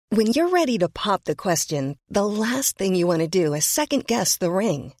When you're ready to pop the question, the last thing you want to do is second-guess the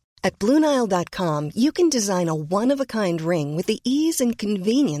ring. At BlueNile.com, you can design a one-of-a-kind ring with the ease and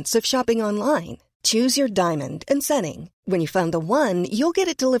convenience of shopping online. Choose your diamond and setting. When you find the one, you'll get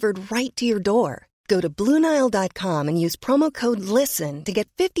it delivered right to your door. Go to BlueNile.com and use promo code LISTEN to get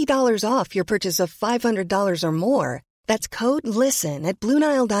 $50 off your purchase of $500 or more. That's code LISTEN at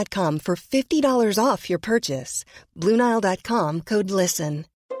BlueNile.com for $50 off your purchase. BlueNile.com, code LISTEN.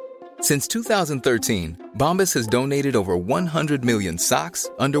 Since 2013, Bombas has donated over 100 million socks,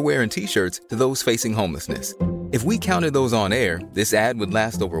 underwear, and T-shirts to those facing homelessness. If we counted those on air, this ad would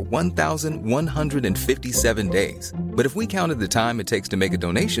last over 1,157 days. But if we counted the time it takes to make a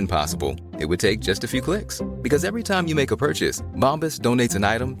donation possible, it would take just a few clicks. Because every time you make a purchase, Bombas donates an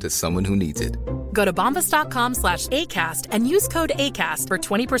item to someone who needs it. Go to bombas.com/ACAST and use code ACAST for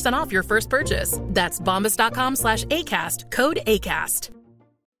 20% off your first purchase. That's bombas.com/ACAST, code ACAST.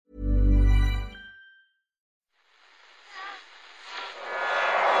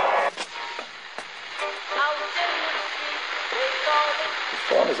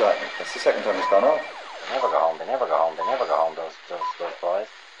 What is that? That's the second time it's gone off. They never go home, those boys.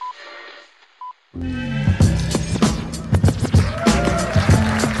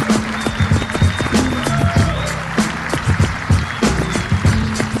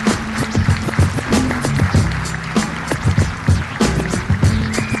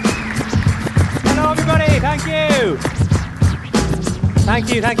 Hello everybody, thank you.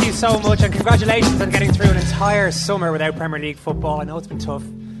 Thank you so much, and congratulations on getting through an entire summer without Premier League football. I know it's been tough,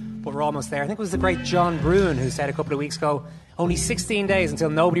 but we're almost there. I think it was the great John Brewin who said a couple of weeks ago, only 16 days until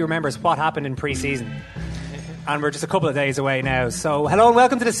nobody remembers what happened in pre-season. And we're just a couple of days away now. So hello and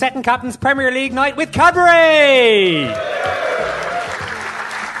welcome to the Second Captain's Premier League night with Cadbury!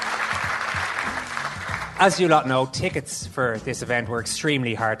 As you lot know, tickets for this event were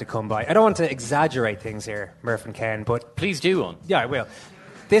extremely hard to come by. I don't want to exaggerate things here, Murph and Ken, but... Please do one. Yeah, I will.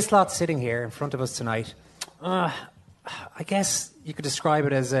 This lot sitting here in front of us tonight, I guess you could describe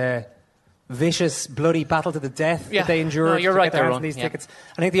it as a vicious, bloody battle to the death that they endured. No, you're right to get their there, hands on Ron. these tickets.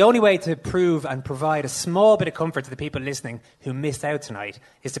 I think the only way to prove and provide a small bit of comfort to the people listening who missed out tonight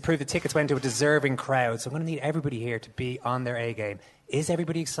is to prove the tickets went to a deserving crowd. So I'm going to need everybody here to be on their A game. Is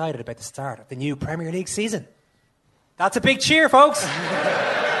everybody excited about the start of the new Premier League season? That's a big cheer, folks.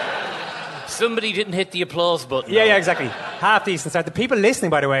 Somebody didn't hit the applause button. Yeah, exactly. Half decent start. The people listening,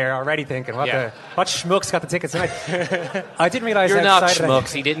 by the way, are already thinking, what schmucks got the tickets tonight? I didn't realise You're how not excited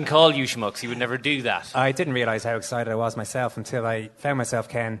schmucks. He didn't call you schmucks. He would never do that. I didn't realise how excited I was myself until I found myself,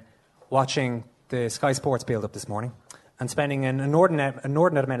 Ken, watching the Sky Sports build-up this morning and spending an inordinate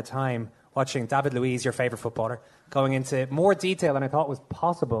amount of time watching David Luiz, your favourite footballer, going into more detail than I thought was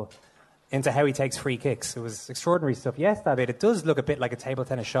possible into how he takes free kicks. It was extraordinary stuff. Yes, David, it does look a bit like a table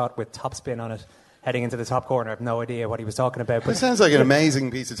tennis shot with topspin on it, heading into the top corner. I have no idea what he was talking about. But it sounds like an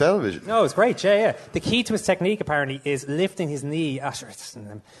amazing piece of television. No, it's great, yeah. The key to his technique, apparently, is lifting his knee.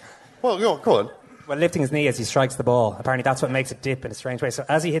 Well, go on. Well, lifting his knee as he strikes the ball. Apparently that's what makes it dip in a strange way. So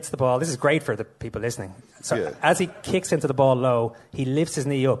as he hits the ball, this is great for the people listening. So as he kicks into the ball low, he lifts his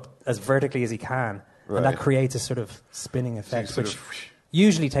knee up as vertically as he can. Right. And that creates a sort of spinning effect, which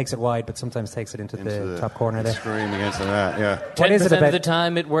usually takes it wide, but sometimes takes it into the top corner there. Scream against the net, yeah. 10% of the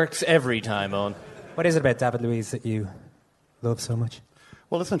time, it works every time, Owen. What is it about David Luiz that you love so much?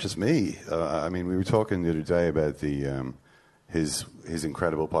 Well, it's not just me. I mean, we were talking the other day about his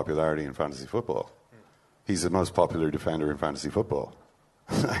incredible popularity in fantasy football. He's the most popular defender in fantasy football,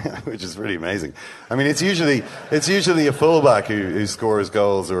 which is really amazing. I mean, it's usually a fullback who scores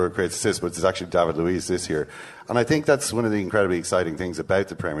goals or creates assists, but it's actually David Luiz this year. And I think that's one of the incredibly exciting things about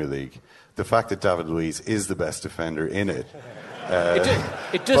the Premier League, the fact that David Luiz is the best defender in it.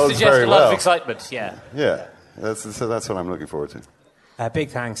 It does suggest a lot of excitement, yeah. Yeah, that's what I'm looking forward to.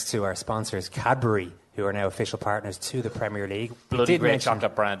 Big thanks to our sponsors, Cadbury, who are now official partners to the Premier League. Bloody great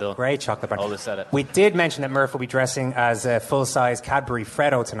chocolate brand, though. Great chocolate brand. Always said it. We did mention that Murph will be dressing as a full-size Cadbury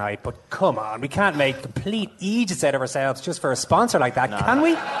Freddo tonight, but come on, we can't make complete aegis out of ourselves just for a sponsor like that, can we?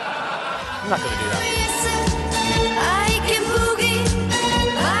 I'm not going to do that.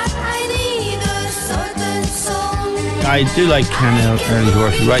 I do like Ken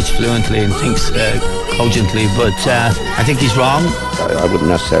Earnsworth. He writes fluently and thinks cogently, but I think he's wrong. I wouldn't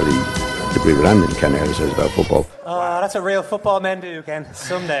necessarily agree with anything Ken Earnsworth says about football. Oh, that's what real football men do, Ken.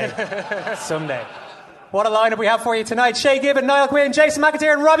 Someday. Someday. What a lineup we have for you tonight. Shay Gibbon, Niall Quinn, Jason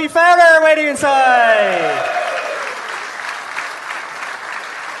McAteer and Robbie Fowler waiting inside.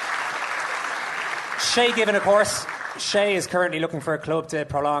 Shay Gibbon, of course, Shay is currently looking for a club to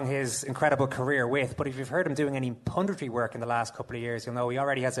prolong his incredible career with, but if you've heard him doing any punditry work in the last couple of years, you'll know he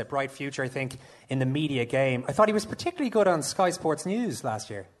already has a bright future, I think, in the media game. I thought he was particularly good on Sky Sports News last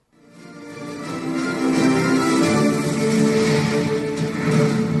year.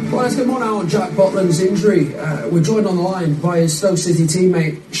 Well, let's get more now on Jack Butland's injury. We're joined on the line by his Stoke City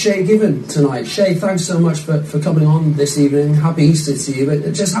teammate Shay Given tonight. Shay, thanks so much for coming on this evening. Happy Easter to you.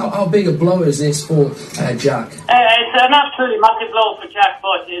 But just how big a blow is this for Jack? It's an absolutely massive blow for Jack,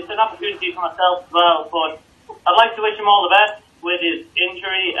 but it's an opportunity for myself as well. But I'd like to wish him all the best with his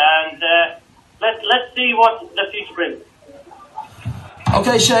injury, and let's see what the future brings.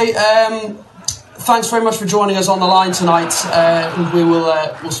 Okay, Shay. Thanks very much for joining us on the line tonight.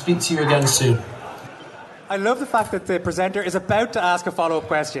 We'll speak to you again soon. I love the fact that the presenter is about to ask a follow-up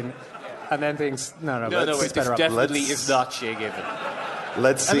question and then thinks, no, this definitely is not Shay Given.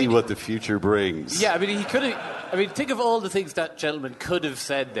 Let's see what the future brings. Yeah, he could have... think of all the things that gentleman could have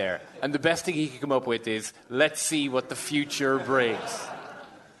said there, and the best thing he could come up with is, let's see what the future brings.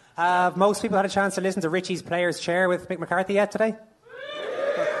 Have most people had a chance to listen to Richie's Players' Chair with Mick McCarthy yet today?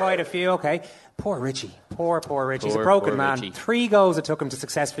 Quite a few, okay. Poor Richie. Poor Richie. He's a broken man. Richie. 3 goals it took him to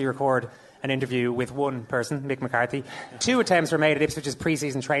successfully record an interview with one person, Mick McCarthy. 2 attempts were made at Ipswich's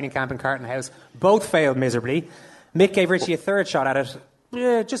pre-season training camp in Carton House. Both failed miserably. Mick gave Richie a third shot at it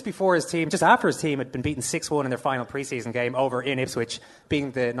just after his team had been beaten 6-1 in their final pre-season game over in Ipswich. Being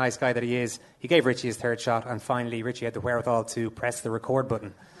the nice guy that he is, he gave Richie his third shot, and finally Richie had the wherewithal to press the record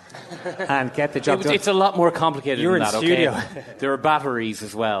button and get the job done. It's a lot more complicated than that, studio. Okay? There are batteries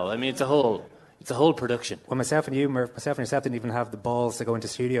as well. It's a whole production. Well, myself and yourself didn't even have the balls to go into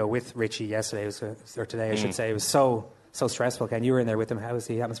studio with Richie yesterday, or today, I should say. It was so stressful. Ken, you were in there with him. How was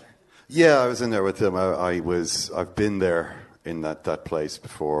the atmosphere? Yeah, I was in there with him. I've been there in that place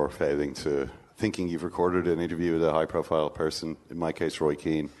before, thinking you've recorded an interview with a high-profile person, in my case, Roy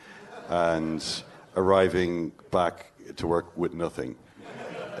Keane, and arriving back to work with nothing.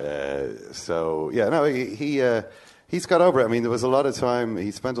 He's got over it. There was a lot of time.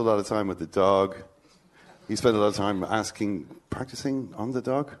 He spent a lot of time with the dog. He spent a lot of time practicing on the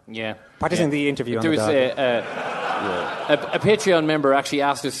dog. Yeah, practicing the interview on the dog. A Patreon member actually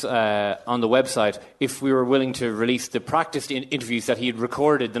asked us on the website if we were willing to release the practiced interviews that he had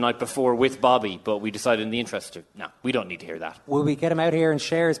recorded the night before with Bobby, but we decided in the interest of, no, we don't need to hear that. Will we get him out here and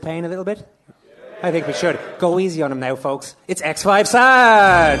share his pain a little bit? I think we should. Go easy on him now, folks. It's X5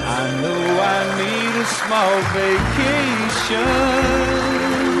 Sad. I know I need a small vacation,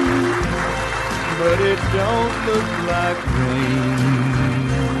 but it don't look like rain.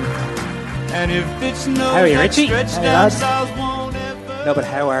 And if it's no, how are you, Richie? No, but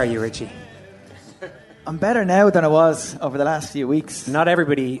how are you, Richie? I'm better now than I was over the last few weeks. Not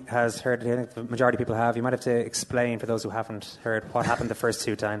everybody has heard it. I think the majority of people have. You might have to explain for those who haven't heard what happened the first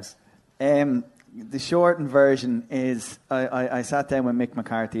 2 times. The shortened version is I sat down with Mick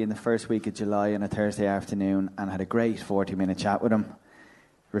McCarthy in the first week of July on a Thursday afternoon and had a great 40-minute chat with him.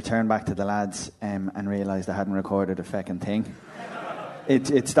 Returned back to the lads and realised I hadn't recorded a feckin' thing.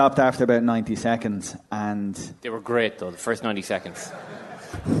 It stopped after about 90 seconds. And they were great, though, the first 90 seconds.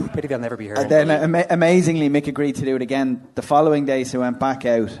 Pity they'll never be heard. And then amazingly, Mick agreed to do it again the following day, so I went back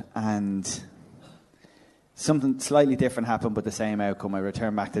out and... something slightly different happened, but the same outcome. I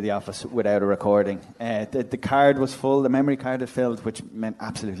returned back to the office without a recording. The card was full, the memory card had filled, which meant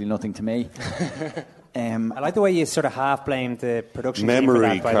absolutely nothing to me. I like the way you sort of half blamed the production memory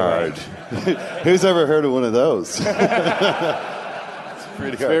team for that, card. Who's ever heard of one of those?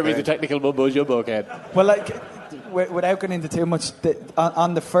 Spare me the technical mumbo jumbo, Ken. Well, without going into too much,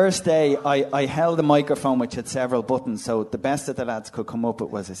 on the first day, I held a microphone which had several buttons, so the best that the lads could come up with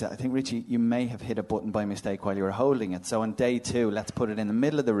was, I said, I think, Richie, you may have hit a button by mistake while you were holding it. So on day 2, let's put it in the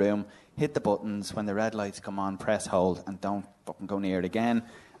middle of the room, hit the buttons, when the red lights come on, press hold, and don't fucking go near it again,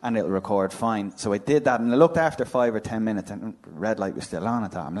 and it'll record fine. So I did that, and I looked after 5 or 10 minutes, and the red light was still on. I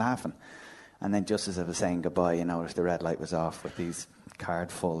thought, I'm laughing. And then just as I was saying goodbye, you noticed the red light was off with these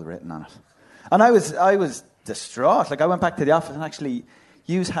card full written on it. And I was distraught. Like, I went back to the office and actually,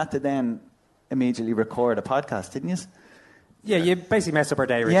 you had to then immediately record a podcast, didn't you? Yeah, you basically messed up our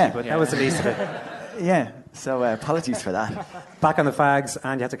day, Richie, but that was the least of it. Yeah, so apologies for that. Back on the fags,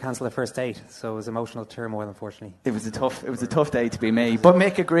 and you had to cancel the first date, so it was emotional turmoil, unfortunately. It was a tough day to be me. But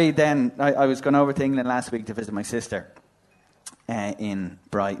Mick agreed then. I was going over to England last week to visit my sister in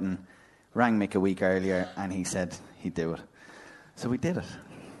Brighton. Rang Mick a week earlier, and he said he'd do it. So we did it.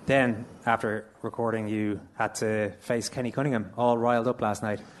 Then, after recording, you had to face Kenny Cunningham, all riled up last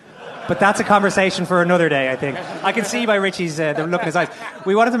night. But that's a conversation for another day, I think. I can see by Richie's the look in his eyes.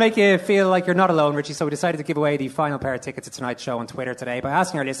 We wanted to make you feel like you're not alone, Richie, so we decided to give away the final pair of tickets to tonight's show on Twitter today by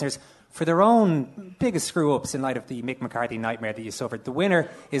asking our listeners for their own biggest screw-ups in light of the Mick McCarthy nightmare that you suffered. The winner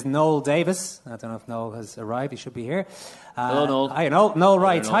is Noel Davis. I don't know if Noel has arrived. He should be here. Hello, Noel. Hi, Noel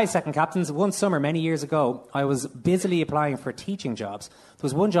writes, "Hi, second captains. One summer, many years ago, I was busily applying for teaching jobs. There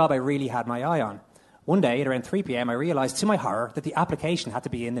was one job I really had my eye on. One day, at around 3 p.m, I realised, to my horror, that the application had to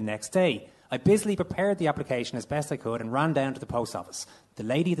be in the next day. I busily prepared the application as best I could and ran down to the post office. The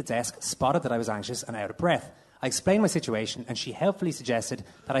lady at the desk spotted that I was anxious and out of breath. I explained my situation, and she helpfully suggested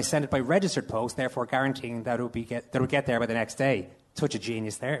that I send it by registered post, therefore guaranteeing that it would get there by the next day." Touch of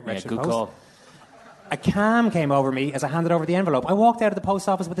genius there, registered good post. call. A calm came over me as I handed over the envelope. I walked out of the post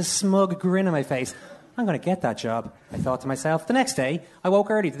office with a smug grin on my face. I'm going to get that job, I thought to myself. The next day, I woke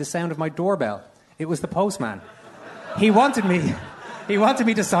early to the sound of my doorbell. It was the postman. He wanted me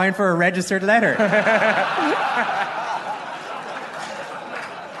to sign for a registered letter.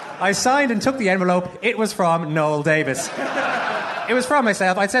 I signed and took the envelope. It was from Noel Davis. It was from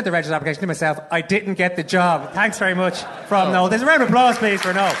myself. I'd sent the registered application to myself. I didn't get the job. Thanks very much from Noel. There's a round of applause, please,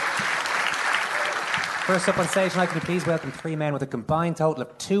 for Noel. First up on stage tonight, can you please welcome 3 men with a combined total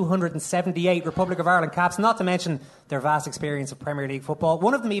of 278 Republic of Ireland caps, not to mention their vast experience of Premier League football.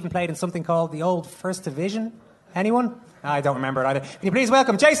 One of them even played in something called the old First Division. Anyone? I don't remember it either. Can you please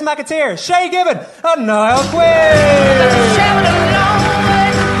welcome Jason McAteer, Shay Given, and Niall Quinn?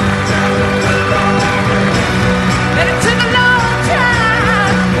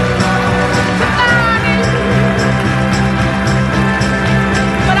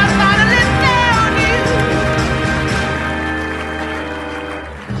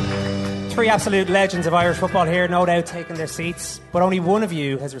 Three absolute legends of Irish football here, no doubt taking their seats. But only one of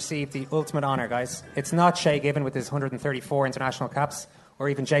you has received the ultimate honour, guys. It's not Shay Given with his 134 international caps, or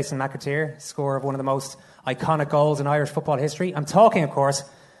even Jason McAteer, scorer of one of the most iconic goals in Irish football history. I'm talking, of course,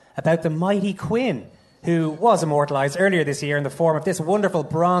 about the mighty Quinn, who was immortalised earlier this year in the form of this wonderful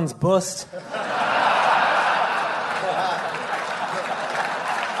bronze bust.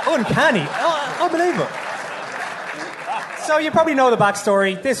 Uncanny. Unbelievable. So you probably know the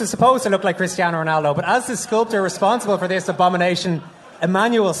backstory. This was supposed to look like Cristiano Ronaldo, but as the sculptor responsible for this abomination,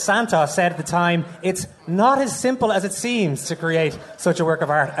 Emmanuel Santos, said at the time, "It's not as simple as it seems to create such a work of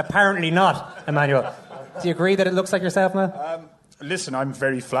art." Apparently not, Emmanuel. Do you agree that it looks like yourself, man? Listen, I'm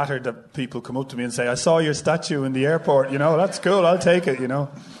very flattered that people come up to me and say, "I saw your statue in the airport, you know, that's cool, I'll take it, you know."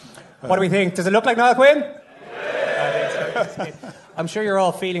 What do we think? Does it look like Niall Quinn? I think so. I'm sure you're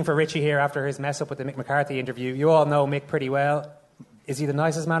all feeling for Richie here after his mess up with the Mick McCarthy interview. You all know Mick pretty well. Is he the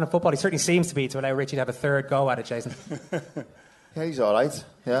nicest man in football? He certainly seems to be, to allow Richie to have a third go at it, Jason. Yeah, he's all right.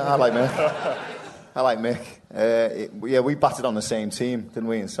 Yeah, I like Mick. I like Mick. We batted on the same team, didn't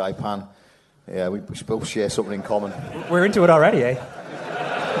we, in Saipan? Yeah, we both share something in common. We're into it already, eh?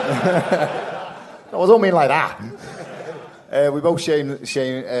 No, I don't mean like that. We both share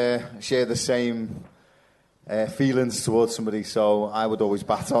the same feelings towards somebody, so I would always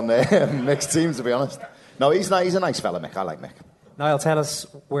bat on Mick's team, to be honest. No, he's a nice fella, Mick. I like Mick. Niall, tell us,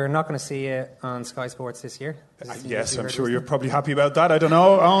 we're not going to see you on Sky Sports this year. Yes, I'm sure you're probably happy about that. I don't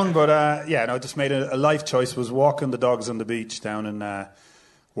know, Owen, but I just made a life choice, was walking the dogs on the beach down in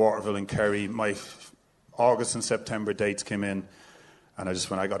Waterville and Kerry. My August and September dates came in, and I just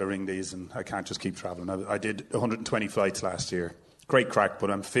went, I got to ring these, and I can't just keep travelling. I did 120 flights last year. Great crack, but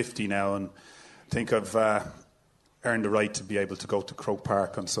I'm 50 now, and think I've earned the right to be able to go to Croke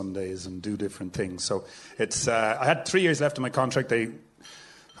Park on Sundays and do different things. So it's I had 3 years left of my contract. They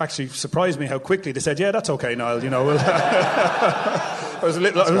actually surprised me how quickly they said, "Yeah, that's okay, Niall." You know, I was a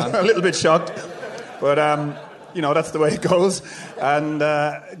little bit shocked, but that's the way it goes. And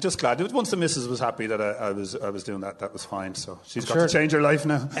just glad. Once the missus was happy that I was doing that, that was fine. So she's got to change her life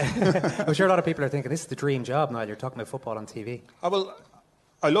now. I'm sure a lot of people are thinking, this is the dream job, Niall. You're talking about football on TV.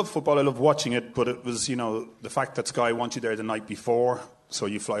 I love football, I love watching it, but it was, the fact that Sky wants you there the night before, so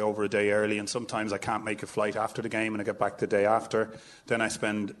you fly over a day early, and sometimes I can't make a flight after the game and I get back the day after. Then I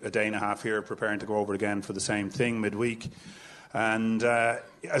spend a day and a half here preparing to go over again for the same thing midweek. And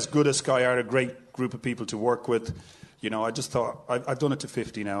as good as Sky are, a great group of people to work with, I just thought, I've done it to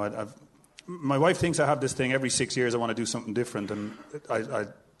 50 now. My wife thinks I have this thing, every 6 years I want to do something different, and I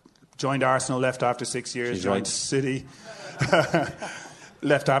joined Arsenal, left after 6 years, She's joined right. City.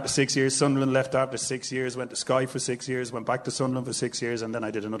 Left after 6 years, Sunderland left after 6 years, went to Sky for 6 years, went back to Sunderland for 6 years, and then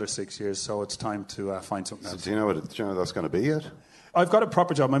I did another 6 years, so it's time to find something else. Do you know what that's going to be yet? I've got a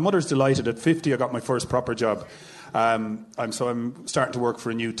proper job. My mother's delighted. At 50, I got my first proper job. I'm starting to work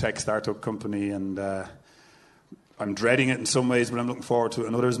for a new tech startup company, and I'm dreading it in some ways, but I'm looking forward to it.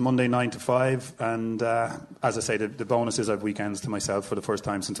 Another is Monday 9 to 5, and as I say, the bonus is I have weekends to myself for the first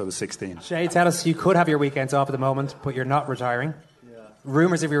time since I was 16. Shay, tell us, you could have your weekends off at the moment, but you're not retiring.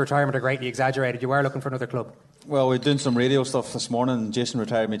 Rumours of your retirement are greatly exaggerated. You are looking for another club. Well, we're doing some radio stuff this morning. Jason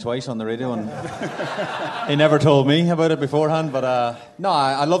retired me twice on the radio, and he never told me about it beforehand. But no,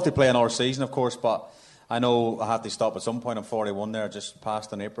 I'd love to play another season, of course, but I know I have to stop at some point. I'm 41 there, just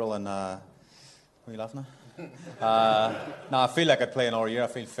passed in April, and what are you laughing at? No, I feel like I'd play another year. I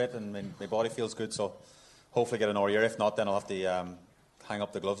feel fit, and my body feels good, so hopefully get another year. If not, then I'll have to hang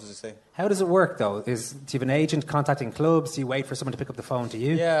up the gloves, as you say. How does it work, though? Do you have an agent contacting clubs? Do you wait for someone to pick up the phone to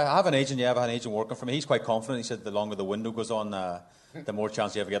you? Yeah, I have an agent. Yeah, I have an agent working for me. He's quite confident. He said the longer the window goes on, the more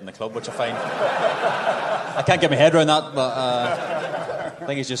chance you ever get in the club, which I find... I can't get my head around that, but I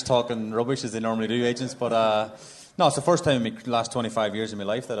think he's just talking rubbish, as they normally do, agents. But no, it's the first time in the last 25 years of my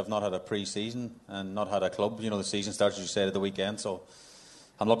life that I've not had a pre-season and not had a club. You know, the season starts, as you said, at the weekend, so...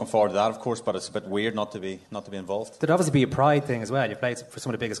 I'm looking forward to that, of course, but it's a bit weird not to be involved. There'd obviously be a pride thing as well. You played for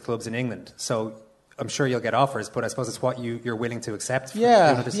some of the biggest clubs in England, so I'm sure you'll get offers, but I suppose it's what you're willing to accept.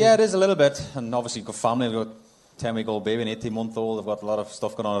 Yeah, it is a little bit. And obviously, you've got family, we've got a 10-week-old baby, an 18-month-old. I've got a lot of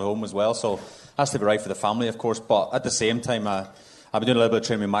stuff going on at home as well, so it has to be right for the family, of course. But at the same time, I've been doing a little bit of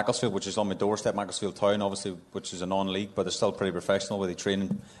training in Macclesfield, which is on my doorstep, Macclesfield Town, obviously, which is a non-league, but it's still pretty professional with the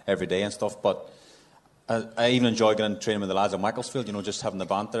training every day and stuff. But I even enjoy getting training with the lads at Macclesfield, you know, just having the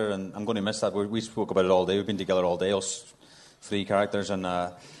banter, and I'm going to miss that. We spoke about it all day. We've been together all day, us three characters, and,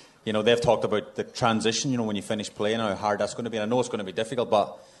 you know, they've talked about the transition, you know, when you finish playing, how hard that's going to be. And I know it's going to be difficult,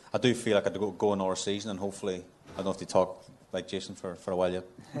 but I do feel like I could go another season, and hopefully I don't have to talk like Jason for a while yet.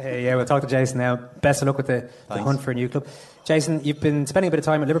 Yeah, we'll talk to Jason now. Best of luck with the hunt for a new club. Jason, you've been spending a bit of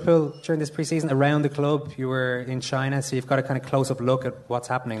time at Liverpool during this pre-season, around the club. You were in China, so you've got a kind of close-up look at what's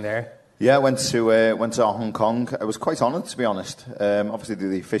happening there. Yeah, I went to Hong Kong. I was quite honoured, to be honest. Obviously,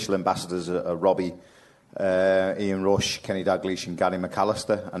 the official ambassadors are Robbie, Ian Rush, Kenny Dalglish and Gary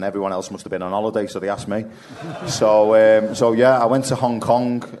McAllister, and everyone else must have been on holiday, so they asked me. So yeah, I went to Hong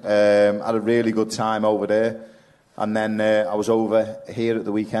Kong, had a really good time over there, and then I was over here at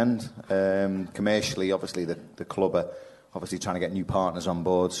the weekend. Commercially, obviously, the club are obviously trying to get new partners on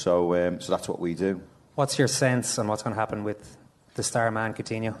board, so that's what we do. What's your sense on what's going to happen with the star man,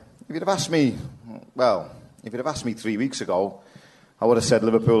 Coutinho? If you'd have asked me 3 weeks ago, I would have said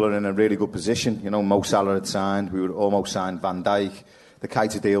Liverpool are in a really good position. You know, Mo Salah had signed. We would almost signed Van Dijk. The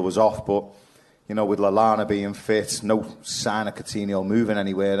Keita deal was off, but, you know, with Lallana being fit, no sign of Coutinho moving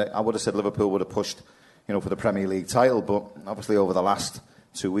anywhere, I would have said Liverpool would have pushed, you know, for the Premier League title. But obviously over the last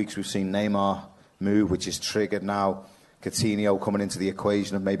 2 weeks, we've seen Neymar move, which is triggered now. Coutinho coming into the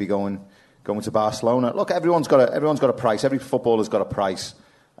equation of maybe going to Barcelona. Look, everyone's got a price. Every footballer's got a price.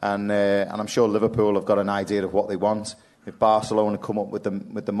 And I'm sure Liverpool have got an idea of what they want. If Barcelona come up with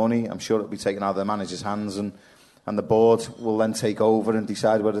the money, I'm sure it'll be taken out of the manager's hands, and the board will then take over and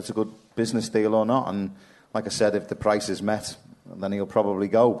decide whether it's a good business deal or not. And like I said, if the price is met, then he'll probably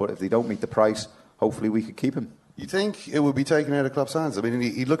go. But if they don't meet the price, hopefully we could keep him. You think it would be taken out of Klopp's hands? I mean,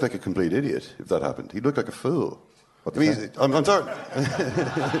 he'd look like a complete idiot if that happened. He'd look like a fool. I'm sorry.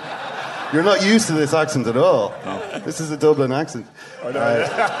 You're not used to this accent at all. No. This is a Dublin accent. I know.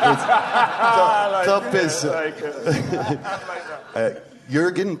 Top is...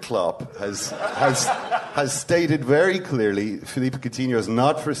 Jurgen Klopp has stated very clearly Philippe Coutinho is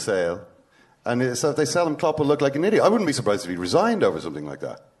not for sale. And so if they sell him, Klopp will look like an idiot. I wouldn't be surprised if he resigned over something like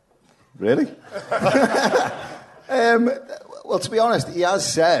that. Really? Well, to be honest, he has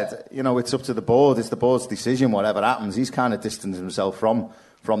said, you know, it's up to the board. It's the board's decision, whatever happens. He's kind of distanced himself from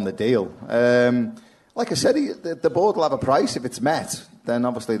the deal. Like I said, the board will have a price. If it's met, then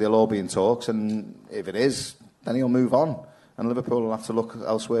obviously they'll all be in talks, and if it is, then he'll move on, and Liverpool will have to look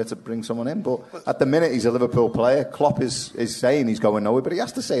elsewhere to bring someone in. But at the minute, he's a Liverpool player. Klopp is saying he's going nowhere, but he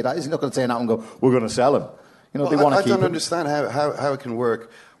has to say that. He's not going to turn out and go, we're going to sell him. You know, they want to keep him. I don't understand how it can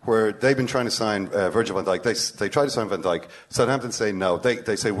work where they've been trying to sign Virgil van Dijk. They try to sign Van Dijk. Southampton say no.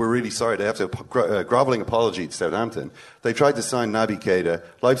 They say, we're really sorry. They have to grovelling apology to Southampton. They tried to sign Naby Keita.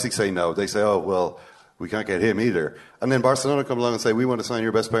 Leipzig say no. They say, oh, well, we can't get him either. And then Barcelona come along and say, we want to sign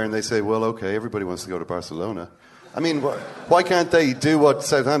your best player. And they say, well, okay, everybody wants to go to Barcelona. I mean, why can't they do what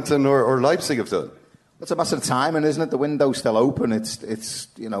Southampton or Leipzig have done? It's a matter of timing, isn't it? The window's still open. It's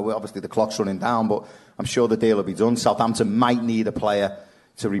you know, obviously the clock's running down, but I'm sure the deal will be done. Southampton might need a player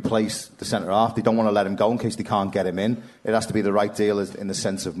to replace the centre-half. They don't want to let him go in case they can't get him in. It has to be the right deal in the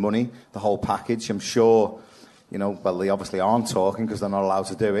sense of money, the whole package. I'm sure, you know, well, they obviously aren't talking because they're not allowed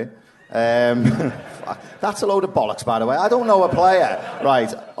to do it. That's a load of bollocks, by the way. I don't know a player, right,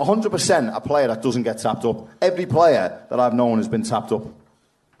 100% a player that doesn't get tapped up. Every player that I've known has been tapped up.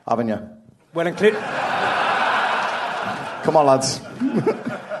 Haven't you? Well, including... Come on, lads.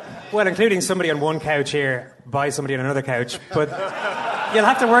 Well, including somebody on one couch here, by somebody on another couch. But you'll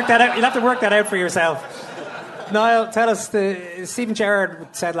have to work that out. You'll have to work that out for yourself. Niall, tell us, Stephen Gerrard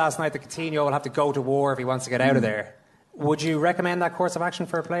said last night that Coutinho will have to go to war if he wants to get out of there. Would you recommend that course of action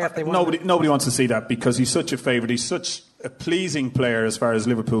for a player if they want? Nobody wants to see that because he's such a favourite. He's such a pleasing player as far as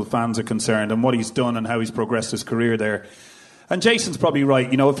Liverpool fans are concerned, and what he's done and how he's progressed his career there. And Jason's probably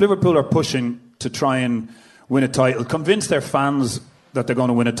right. You know, if Liverpool are pushing to try and win a title, convince their fans that they're going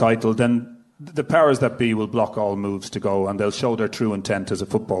to win a title, then the powers that be will block all moves to go, and they'll show their true intent as a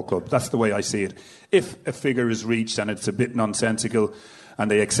football club. That's the way I see it. If a figure is reached and it's a bit nonsensical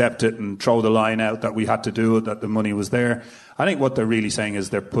and they accept it and throw the line out that we had to do it, that the money was there, I think what they're really saying is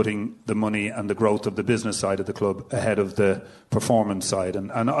they're putting the money and the growth of the business side of the club ahead of the performance side.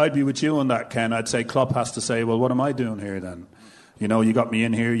 And I'd be with you on that, Ken. I'd say Klopp has to say, well, what am I doing here then? You know, you got me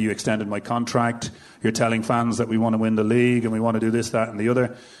in here, you extended my contract, you're telling fans that we want to win the league and we want to do this, that and the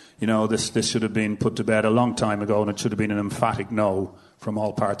other. You know, this should have been put to bed a long time ago, and it should have been an emphatic no from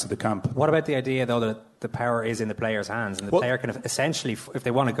all parts of the camp. What about the idea, though, that the power is in the player's hands, and the player can essentially, if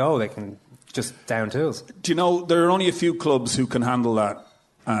they want to go, they can just down tools? Do you know, there are only a few clubs who can handle that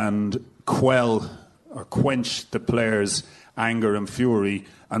and quell or quench the players' anger and fury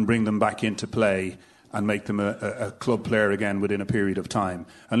and bring them back into play and make them a club player again within a period of time.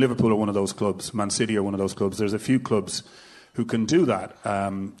 And Liverpool are one of those clubs. Man City are one of those clubs. There's a few clubs who can do that.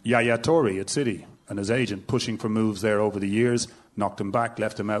 Yaya Toure at City and his agent pushing for moves there over the years, knocked him back,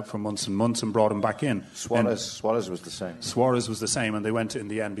 left him out for months and months and brought him back in. Suarez was the same. Suarez was the same, and they went in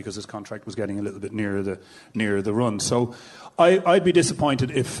the end because his contract was getting a little bit nearer the run. So I'd be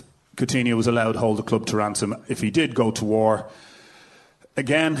disappointed if Coutinho was allowed to hold the club to ransom. If he did go to war,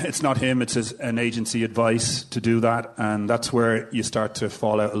 again, it's not him, it's an agency advice to do that, and that's where you start to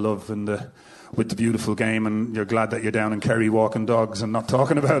fall out of love with the beautiful game, and you're glad that you're down in Kerry walking dogs and not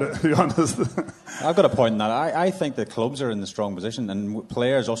talking about it, to be honest. I've got a point in that. I think the clubs are in a strong position, and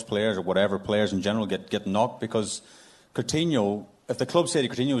players, us players or whatever, players in general get knocked because Coutinho, if the club say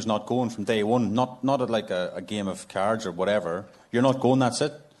that Coutinho is not going from day one, not at like a game of cards or whatever, you're not going, that's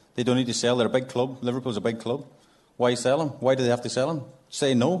it. They don't need to sell, they're a big club. Liverpool's a big club. Why sell him? Why do they have to sell him?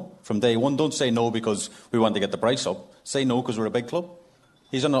 Say no from day one. Don't say no because we want to get the price up. Say no because we're a big club.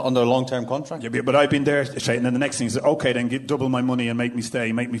 He's under a long-term contract. Yeah, but I've been there, and then the next thing is, okay, then double my money and make me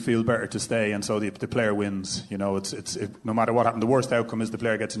stay, make me feel better to stay, and so the player wins. You know, it's no matter what happened, the worst outcome is the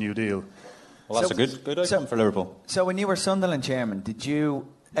player gets a new deal. Well, that's a good outcome for Liverpool. So when you were Sunderland chairman, did you,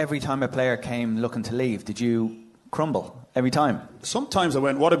 every time a player came looking to leave, did you crumble every time? Sometimes I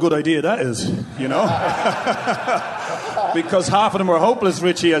went, what a good idea that is, you know? Because half of them were hopeless,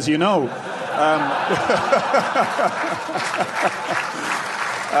 Richie, as you know.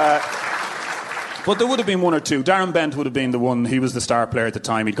 But there would have been one or two. Darren Bent would have been the one. He was the star player at the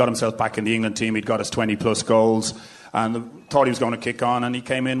time. He'd got himself back in the England team. He'd got his 20-plus goals and thought he was going to kick on. And he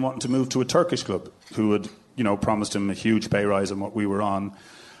came in wanting to move to a Turkish club who had, you know, promised him a huge pay rise on what we were on.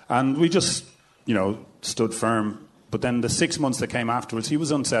 And we just, you know, stood firm. But then the 6 months that came afterwards, he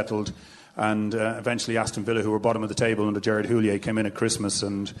was unsettled. And eventually Aston Villa, who were bottom of the table under Gerard Houllier, came in at Christmas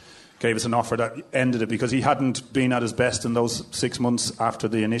and gave us an offer that ended it because he hadn't been at his best in those 6 months after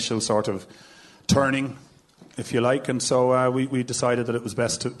the initial sort of turning, if you like, and so we decided that it was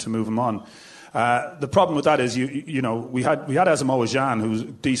best to move him on. The problem with that is, you know, we had Asamoah Gyan, who's a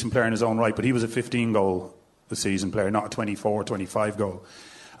decent player in his own right, but he was a 15-goal a season player, not a 24, 25-goal.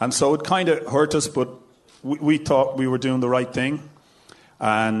 And so it kind of hurt us, but we thought we were doing the right thing.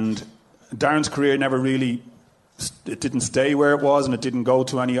 And Darren's career never really, it didn't stay where it was, and it didn't go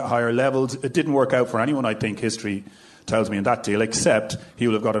to any higher levels. It didn't work out for anyone, I think, history tells me, in that deal, except he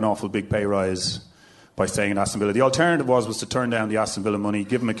will have got an awful big pay rise by staying in Aston Villa. The alternative was to turn down the Aston Villa money,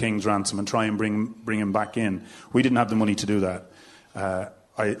 give him a king's ransom and try and bring him back in. We didn't have the money to do that.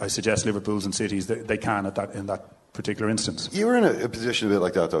 I suggest Liverpool's and City's, they can in that particular instance. You were in a position a bit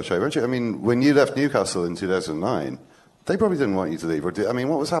like that, though, Shay, weren't you? I mean, when you left Newcastle in 2009, they probably didn't want you to leave. I mean,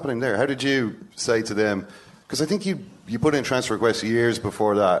 what was happening there? How did you say to them? Because I think you put in transfer requests years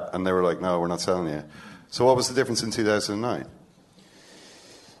before that, and they were like, no, we're not selling you. So what was the difference in 2009?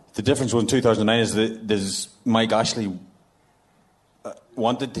 The difference in 2009 is that Mike Ashley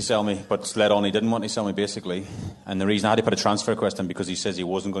wanted to sell me, but led on he didn't want to sell me, basically. And the reason I had to put a transfer request in because he says he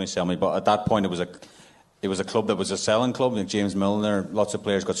wasn't going to sell me. But at that point, it was a club that was a selling club. Like James Milner, lots of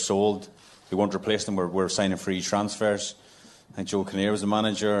players got sold. We weren't replacing them. We're signing free transfers. I think Joe Kinnear was the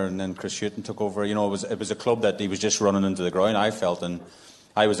manager, and then Chris Hughton took over. You know, it was a club that he was just running into the ground, I felt, and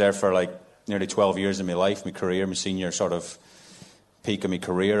I was there for like nearly 12 years of my life, my career, my senior sort of peak of my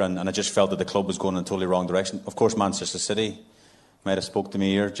career, and I just felt that the club was going in a totally wrong direction. Of course, Manchester City might have spoke to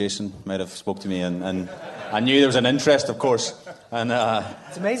me here, Jason might have spoke to me, and I knew there was an interest, of course. And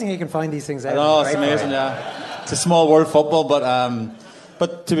it's amazing you can find these things out. I know, it's amazing, yeah. It's a small world, football,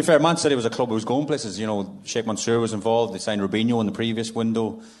 but to be fair, Man City was a club who was going places. You know, Sheikh Mansour was involved. They signed Robinho in the previous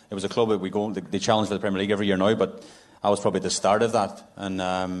window. It was a club that they challenged for the Premier League every year now, but I was probably at the start of that,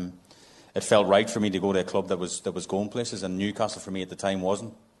 and it felt right for me to go to a club that was going places, and Newcastle for me at the time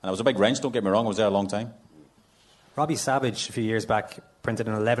wasn't. And I was a big wrench, don't get me wrong, I was there a long time. Robbie Savage, a few years back, printed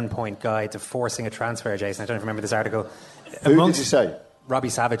an 11-point guide to forcing a transfer, Jason. I don't remember this article. Who did you say? Robbie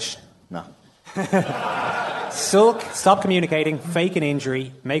Savage. No. Sulk, stop communicating, fake an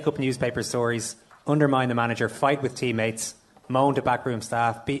injury, make up newspaper stories, undermine the manager, fight with teammates, moan to backroom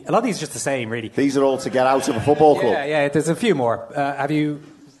staff. A lot of these are just the same, really. These are all to get out of a football club. Yeah, there's a few more. Have you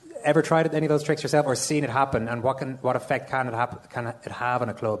ever tried any of those tricks yourself, or seen it happen? And what effect can it have on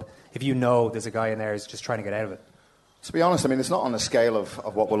a club if you know there's a guy in there who's just trying to get out of it? To be honest, I mean, it's not on the scale of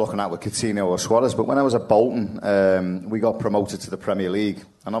what we're looking at with Coutinho or Suarez, but when I was at Bolton, we got promoted to the Premier League,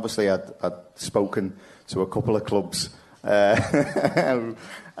 and obviously I'd spoken to a couple of clubs. I'd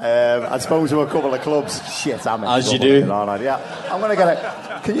spoken to a couple of clubs. Shit, I'm in as trouble, you do. Yeah, I'm going to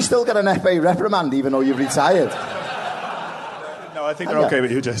get Can you still get an FA reprimand even though you've retired? No, I think they're okay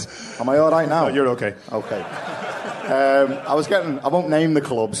with you, Jess. Am I all right now? No, you're okay. Okay. I won't name the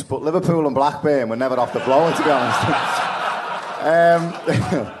clubs, but Liverpool and Blackburn were never off the blower, to be honest.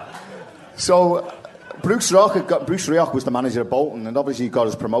 So Bruce Rioch was the manager of Bolton, and obviously he got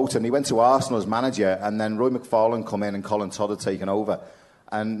us promoted, and he went to Arsenal as manager, and then Roy McFarlane come in and Colin Todd had taken over.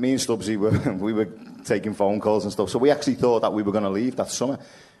 And me and Stubbsy we were taking phone calls and stuff, so we actually thought that we were going to leave that summer.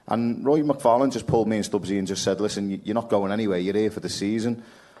 And Roy McFarlane just pulled me and Stubbsy and just said, listen, you're not going anywhere, you're here for the season.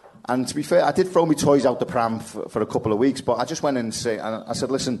 And to be fair, I did throw my toys out the pram for a couple of weeks, but I just went in and I said,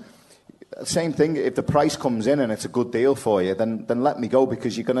 listen, same thing, if the price comes in and it's a good deal for you, then let me go,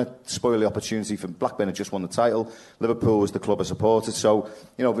 because you're going to spoil the opportunity for Blackburn had just won the title. Liverpool was the club I supported. So,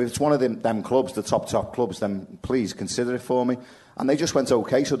 you know, if it's one of them clubs, the top clubs, then please consider it for me. And they just went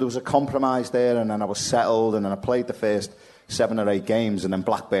okay. So there was a compromise there, and then I was settled, and then I played the first 7 or 8 games, and then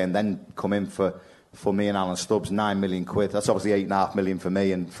Blackburn then come in for me and Alan Stubbs, £9 million. That's obviously $8.5 million for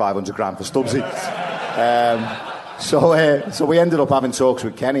me and 500 grand for Stubbsy. So we ended up having talks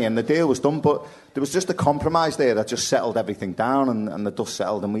with Kenny, and the deal was done, but there was just a compromise there that just settled everything down, and the dust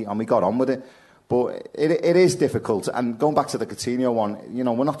settled, and we got on with it. But it is difficult. And going back to the Coutinho one, you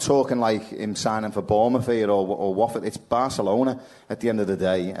know, we're not talking like him signing for Bournemouth here or Watford. It's Barcelona at the end of the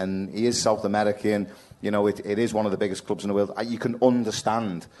day, and he is South American. You know, it is one of the biggest clubs in the world. You can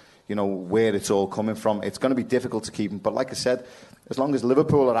understand, you know, where it's all coming from. It's going to be difficult to keep him. But like I said, as long as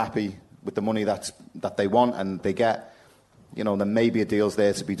Liverpool are happy with the money that they want and they get, you know, then maybe a deal's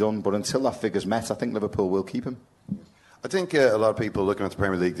there to be done. But until that figure's met, I think Liverpool will keep him. I think a lot of people looking at the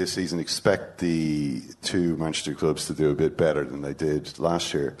Premier League this season expect the 2 Manchester clubs to do a bit better than they did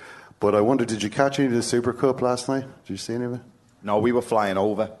last year. But I wonder, did you catch any of the Super Cup last night? Did you see any of it? No, we were flying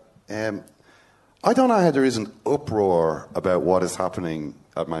over. I don't know how there is an uproar about what is happening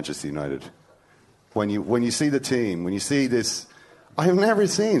at Manchester United. When you see the team, when you see this, I have never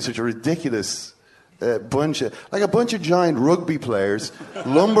seen such a ridiculous bunch of giant rugby players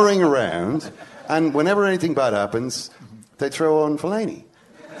lumbering around, and whenever anything bad happens, they throw on Fellaini.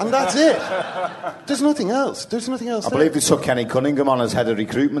 And that's it. There's nothing else. I believe they took Kenny Cunningham on as head of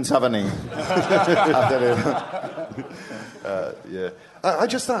recruitment, haven't he? Yeah. I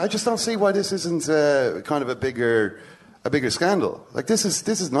just don't see why this isn't kind of a bigger scandal. Like this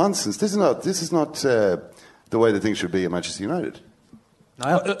is nonsense. This is not the way that things should be at Manchester United.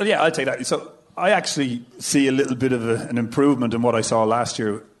 Yeah, I'll take that. So I actually see a little bit of an improvement in what I saw last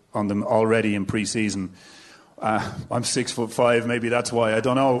year on them already in pre-season. I'm 6'5", maybe that's why, I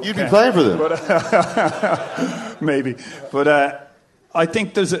don't know. You'd be playing for them. But, maybe. But I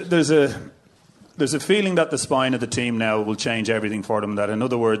think there's a feeling that the spine of the team now will change everything for them. That, in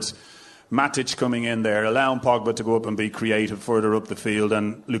other words, Matic coming in there, allowing Pogba to go up and be creative further up the field,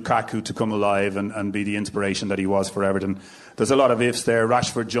 and Lukaku to come alive and be the inspiration that he was for Everton. There's a lot of ifs there.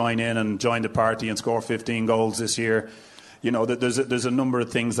 Rashford join the party and score 15 goals this year. You know, there's a number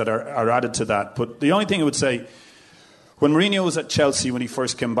of things that are added to that. But the only thing I would say, when Mourinho was at Chelsea when he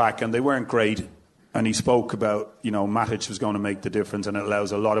first came back, and they weren't great, and he spoke about, you know, Matic was going to make the difference, and it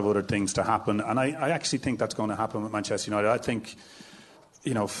allows a lot of other things to happen. And I actually think that's going to happen with Manchester United. I think,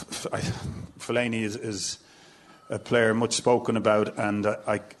 you know, Fellaini is a player much spoken about, and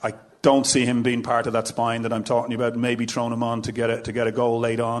I don't see him being part of that spine that I'm talking about. Maybe throwing him on to get a goal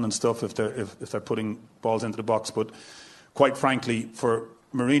late on and stuff if they're putting balls into the box. But quite frankly, for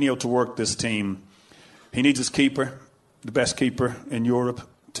Mourinho to work this team, he needs his keeper, the best keeper in Europe,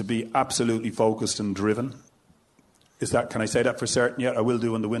 to be absolutely focused and driven. Can I say that for certain yet? I will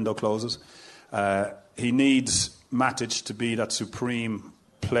do when the window closes. He needs Matic to be that supreme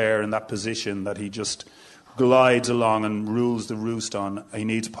player in that position that he just glides along and rules the roost on. He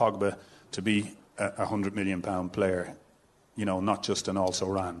needs Pogba to be a £100 million player, not just an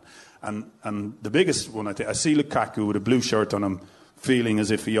also-ran. And the biggest one, I see Lukaku with a blue shirt on him, feeling as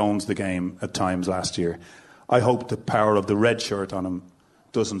if he owns the game at times last year. I hope the power of the red shirt on him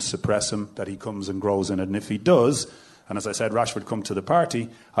doesn't suppress him, that he comes and grows in it. And if he does, and as I said, Rashford come to the party,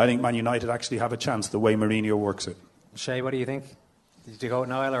 I think Man United actually have a chance the way Mourinho works it. Shay, what do you think? Did you go with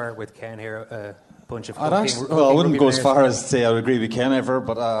Niall or with Ken here? A bunch of I wouldn't go as far as to say I would agree with Ken ever,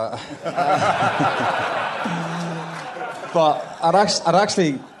 but but I'd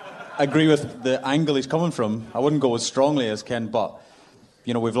actually agree with the angle he's coming from. I wouldn't go as strongly as Ken, but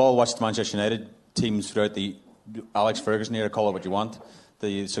we've all watched Manchester United teams throughout the Alex Ferguson era, call it what you want,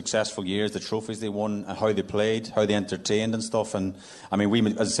 the successful years, the trophies they won, and how they played, how they entertained and stuff. And I mean, we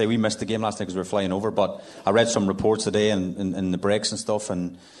missed the game last night because we were flying over, but I read some reports today in the breaks and stuff,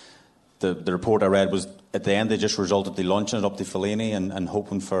 and the report I read was at the end they just resulted in launching it up to Fellaini and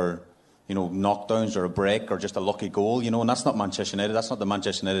hoping for knockdowns or a break or just a lucky goal, and that's not Manchester United. That's not the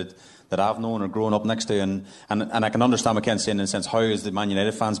Manchester United that I've known or grown up next to. And I can understand what Ken's saying in a sense. How is the Man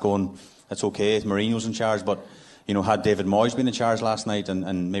United fans going, it's okay, Mourinho's in charge, but had David Moyes been in charge last night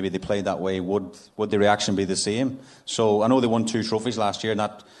and maybe they played that way, would the reaction be the same? So I know they won 2 trophies last year, and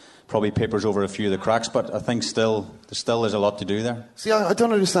that probably papers over a few of the cracks, but I think there still is a lot to do there. See, I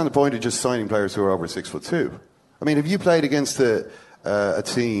don't understand the point of just signing players who are over 6'2". I mean, if you played against a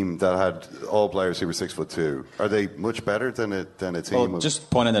team that had all players who were 6'2", are they much better than a team? Just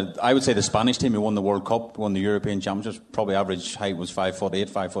pointing out, I would say the Spanish team who won the World Cup, won the European Championships, probably average height was 5'8",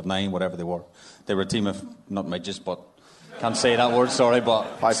 5'9", whatever they were. They were a team of not midgets, but can't say that word. Sorry,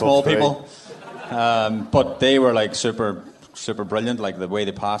 but small people. But they were like super brilliant, like the way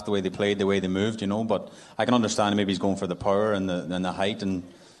they passed, the way they played, the way they moved. But I can understand maybe he's going for the power and the height, and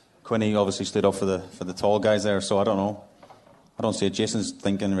Quinny obviously stood up for the tall guys there. So I don't know. I don't see it. Jason's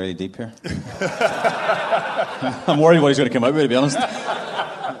thinking really deep here. I'm worried what he's going to come out with, to be honest.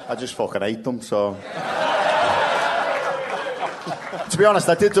 I just fucking hate them, so... To be honest,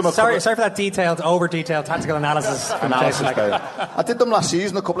 I did them Sorry for that over-detailed tactical analysis. I did them last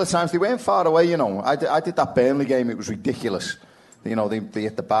season a couple of times. They weren't far away, I did that Burnley game. It was ridiculous. They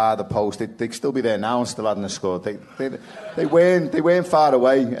hit the bar, the post. They'd still be there now and still hadn't scored. They weren't far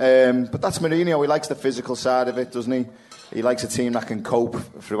away. But that's Mourinho. He likes the physical side of it, doesn't he? He likes a team that can cope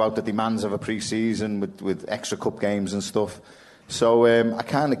throughout the demands of a pre-season with extra cup games and stuff. So I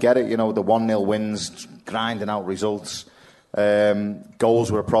kind of get it, the 1-0 wins, grinding out results.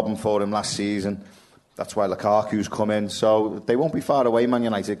 Goals were a problem for him last season. That's why Lukaku's come in. So they won't be far away, Man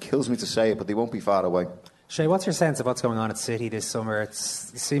United. It kills me to say it, but they won't be far away. Shay, what's your sense of what's going on at City this summer? It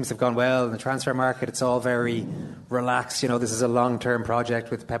seems to have gone well in the transfer market. It's all very relaxed. This is a long-term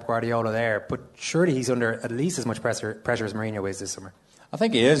project with Pep Guardiola there. But surely he's under at least as much pressure as Mourinho is this summer. I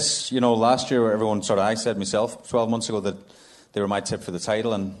think he is. Last year everyone I said myself 12 months ago that they were my tip for the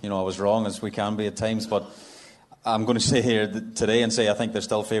title, and I was wrong, as we can be at times, but I'm going to say here today and say I think they're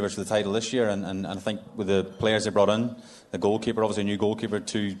still favourites for the title this year, and I think with the players they brought in, the goalkeeper, obviously a new goalkeeper,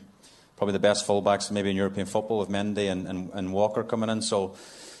 2 probably the best fullbacks maybe in European football with Mendy and Walker coming in. So,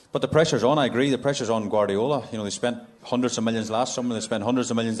 but the pressure's on. I agree, the pressure's on Guardiola. They spent hundreds of millions last summer. They spent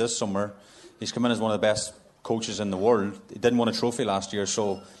hundreds of millions this summer. He's come in as one of the best coaches in the world. He didn't win a trophy last year,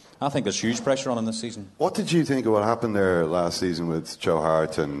 so I think there's huge pressure on him this season. What did you think of what happened there last season with Joe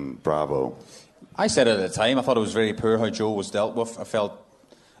Hart and Bravo? I said it at the time. I thought it was very poor how Joe was dealt with. I felt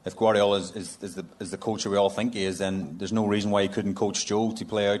if Guardiola is the coach that we all think he is, then there's no reason why he couldn't coach Joe to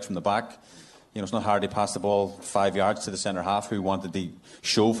play out from the back. It's not hard to pass the ball 5 yards to the centre half who wanted the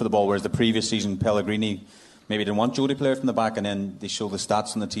show for the ball, whereas the previous season Pellegrini maybe didn't want Joe to play out from the back, and then they show the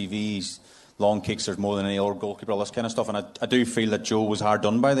stats on the TVs. Long kicks, there's more than any other goalkeeper, all this kind of stuff. And I do feel that Joe was hard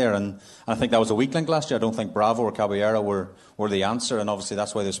done by there. And I think that was a weak link last year. I don't think Bravo or Caballero were the answer. And obviously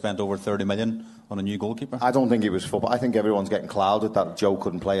that's why they spent over 30 million on a new goalkeeper. I don't think it was football. I think everyone's getting clouded that Joe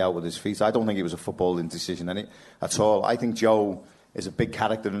couldn't play out with his feet. I don't think it was a footballing decision at all. I think Joe is a big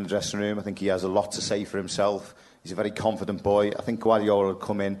character in the dressing room. I think he has a lot to say for himself. He's a very confident boy. I think Guardiola had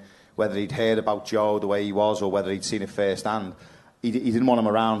come in, whether he'd heard about Joe the way he was or whether he'd seen it firsthand. he didn't want him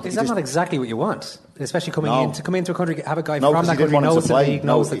around. Is that not exactly what you want? Especially to come into a country, have a guy no, from that country, knows the league,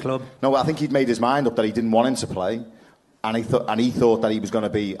 knows the club. No, I think he'd made his mind up that he didn't want him to play, and he thought that he was going to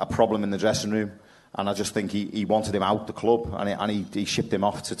be a problem in the dressing room. And I just think he wanted him out the club, and he shipped him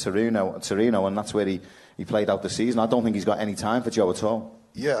off to Torino, and that's where he played out the season. I don't think he's got any time for Joe at all.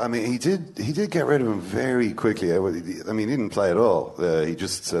 Yeah, I mean, he did get rid of him very quickly. I mean, he didn't play at all. He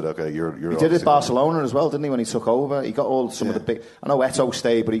just said, "Okay, you're." He did it at Barcelona as well, didn't he? When he took over, he got some of the big. I know Eto'o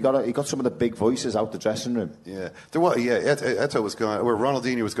stayed, but he got some of the big voices out the dressing room. Yeah, Eto'o was gone. Where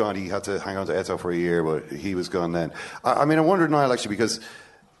Ronaldinho was gone, he had to hang on to Eto'o for a year, but he was gone then. I mean, I wonder, Niall, actually, because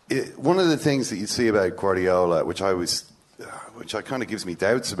one of the things that you see about Guardiola, which kind of gives me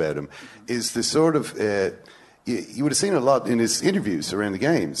doubts about him, is the sort of. You would have seen a lot in his interviews around the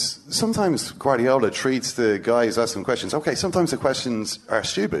games. Sometimes Guardiola treats the guy who's asking questions. Okay, sometimes the questions are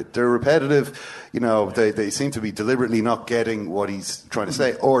stupid. They're repetitive. They seem to be deliberately not getting what he's trying to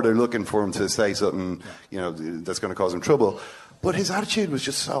say, or they're looking for him to say something, that's going to cause him trouble. But his attitude was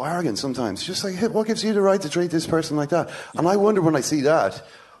just so arrogant sometimes. Just like, hey, what gives you the right to treat this person like that? And I wonder when I see that,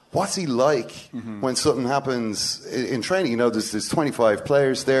 what's he like when something happens in training? There's 25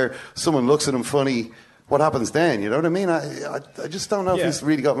 players there. Someone looks at him funny. What happens then? You know what I mean? I just don't know if he's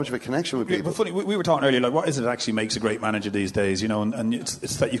really got much of a connection with people. But funny, we were talking earlier, like, what is it that actually makes a great manager these days? And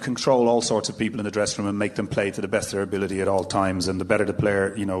it's that you control all sorts of people in the dressing room and make them play to the best of their ability at all times. And the better the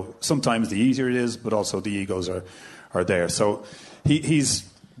player, sometimes the easier it is, but also the egos are there. So he's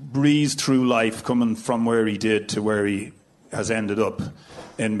breezed through life, coming from where he did to where he has ended up,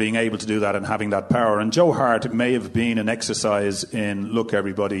 in being able to do that and having that power. And Joe Hart may have been an exercise in, look,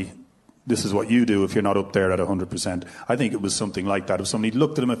 everybody, this is what you do if you're not up there at 100%. I think it was something like that. If somebody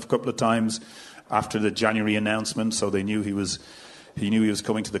looked at him a couple of times after the January announcement, so they knew he was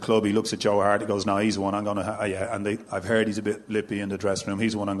coming to the club, he looks at Joe Hart, he goes, no, he's the one I'm going to... I've heard he's a bit lippy in the dressing room,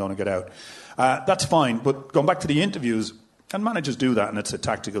 he's the one I'm going to get out. That's fine, but going back to the interviews, and managers do that, and it's a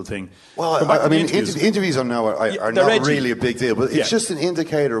tactical thing. Well, I mean, interviews are not edgy. Really a big deal, but it's just an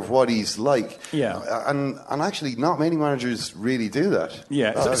indicator of what he's like. Yeah. And actually, not many managers really do that.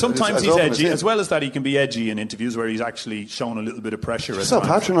 Yeah. Sometimes he's edgy. As well as that, he can be edgy in interviews where he's actually shown a little bit of pressure. It's so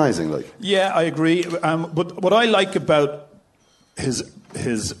patronising, like. Yeah, I agree. But what I like about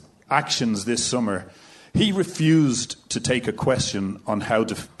his actions this summer, he refused to take a question on how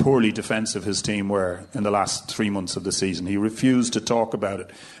poorly defensive his team were in the last 3 months of the season. He refused to talk about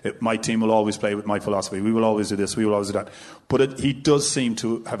it. My team will always play with my philosophy. We will always do this. We will always do that. But he does seem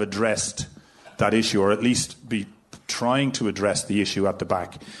to have addressed that issue, or at least be trying to address the issue at the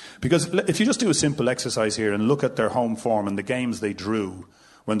back. Because if you just do a simple exercise here and look at their home form and the games they drew,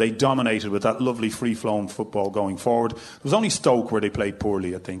 when they dominated with that lovely free-flowing football going forward. It was only Stoke where they played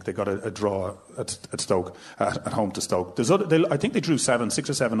poorly, I think. They got a draw at Stoke, at home to Stoke. I think they drew 6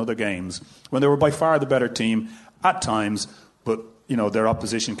 or 7 other games when they were by far the better team at times, but their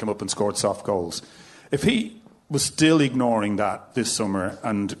opposition came up and scored soft goals. If he was still ignoring that this summer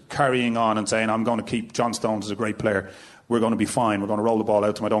and carrying on and saying, I'm going to keep John Stones as a great player, we're going to be fine, we're going to roll the ball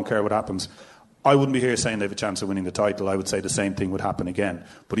out to him, I don't care what happens, I wouldn't be here saying they have a chance of winning the title. I would say the same thing would happen again.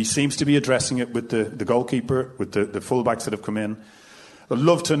 But he seems to be addressing it with the goalkeeper, with the fullbacks that have come in. I'd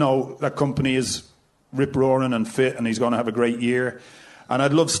love to know that Company is rip-roaring and fit and he's going to have a great year. And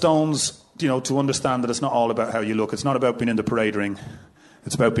I'd love Stones, to understand that it's not all about how you look. It's not about being in the parade ring.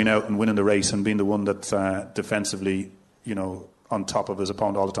 It's about being out and winning the race and being the one that's defensively, on top of his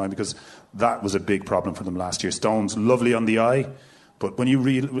opponent all the time, because that was a big problem for them last year. Stones, lovely on the eye, but when you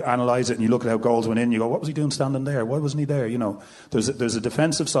analyse it and you look at how goals went in, you go, what was he doing standing there? Why wasn't he there? There's a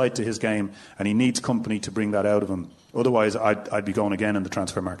defensive side to his game, and he needs Company to bring that out of him. Otherwise, I'd be going again in the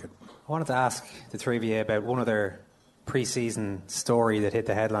transfer market. I wanted to ask the three of you about one other pre-season story that hit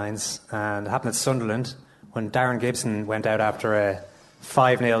the headlines, and it happened at Sunderland when Darren Gibson went out after a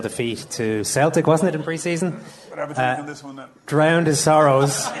 5-0 defeat to Celtic, wasn't it, in pre-season? Drowned his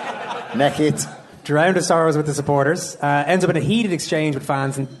sorrows. Neck it. Drowned his sorrows with the supporters, ends up in a heated exchange with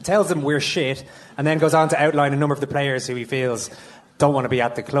fans and tells them we're shit, and then goes on to outline a number of the players who he feels don't want to be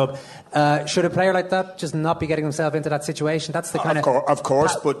at the club. Should a player like that just not be getting himself into that situation? That's the kind of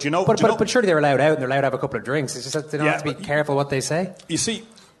course, but But surely they're allowed out and they're allowed to have a couple of drinks. It's just that they don't have to be careful what they say. You see,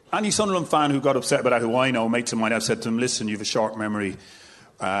 any Sunderland fan who got upset about that, who I know, mates of mine, I've said to them, listen, you have a short memory.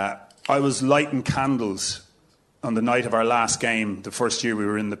 I was lighting candles on the night of our last game, the first year we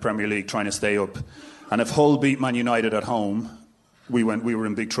were in the Premier League trying to stay up. And if Hull beat Man United at home, we were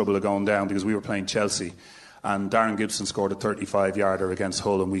in big trouble of going down because we were playing Chelsea. And Darren Gibson scored a 35-yarder against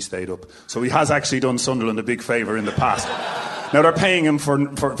Hull and we stayed up. So he has actually done Sunderland a big favour in the past. Now they're paying him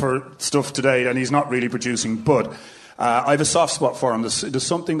for stuff today and he's not really producing, but I have a soft spot for him. There's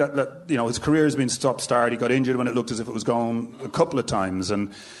something that his career has been stop-start. He got injured when it looked as if it was going a couple of times,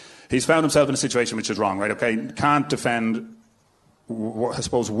 and he's found himself in a situation which is wrong, right? Okay, can't defend, I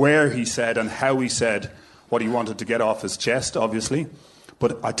suppose, where he said and how he said what he wanted to get off his chest, obviously.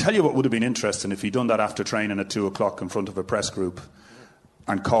 But I tell you what would have been interesting if he'd done that after training at 2:00 in front of a press group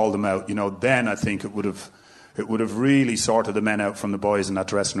and called them out. Then I think it would have really sorted the men out from the boys in that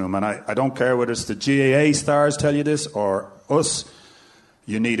dressing room. And I don't care whether it's the GAA stars tell you this or us.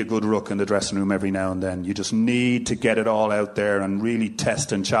 You need a good ruck in the dressing room every now and then. You just need to get it all out there and really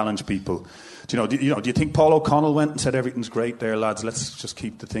test and challenge people. Do you think Paul O'Connell went and said everything's great there, lads? Let's just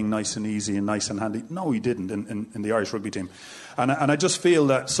keep the thing nice and easy and nice and handy. No, he didn't in the Irish rugby team. And I just feel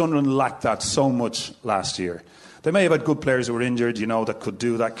that Sunderland lacked that so much last year. They may have had good players who were injured, that could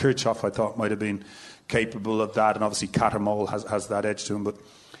do that. Kirchhoff, I thought, might have been capable of that, and obviously Cattermole has that edge to him.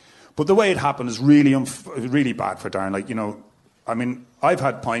 But the way it happened is really really bad for Darren. I've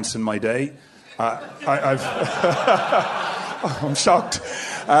had pints in my day. I'm shocked.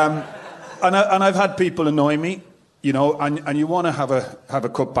 And I've had people annoy me, and you want to have a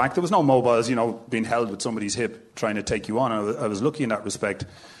cut back. There was no mobiles, being held with somebody's hip trying to take you on. I was lucky in that respect.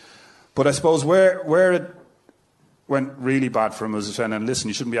 But I suppose where it went really bad for him was saying, and listen,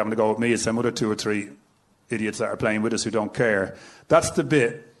 you shouldn't be having to go with me. It's some other 2 or 3 idiots that are playing with us who don't care. That's the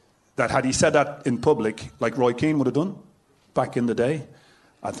bit that had he said that in public, like Roy Keane would have done back in the day,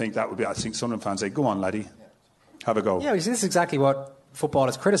 I think Sunderland fans say, go on, laddie, have a go. Yeah, this is exactly what football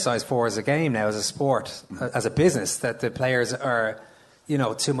is criticised for as a game now, as a sport, as a business, that the players are,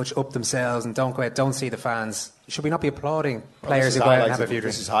 too much up themselves and don't go out, don't see the fans. Should we not be applauding players who go out and have a few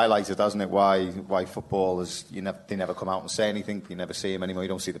drinks? This is highlighted, doesn't it, why football is, they never come out and say anything, you never see him anymore, you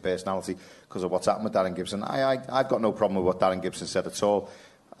don't see the personality because of what's happened with Darren Gibson. I've got no problem with what Darren Gibson said at all.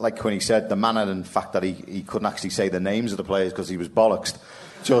 Like Quinny said, the manner and fact that he couldn't actually say the names of the players because he was bollocksed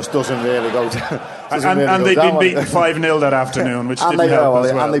just doesn't really go down. And they'd been beaten 5-0 that afternoon, which didn't help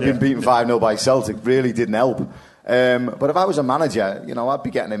as well. And they'd been beaten 5-0 by Celtic, really didn't help. But if I was a manager, I'd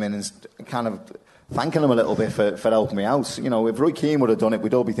be getting him in and kind of thanking him a little bit for helping me out. If Roy Keane would have done it,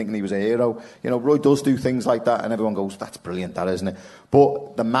 we'd all be thinking he was a hero. Roy does do things like that, and everyone goes, that's brilliant, that, isn't it?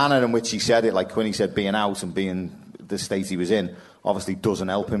 But the manner in which he said it, like Quinny said, being out and being the state he was in, obviously doesn't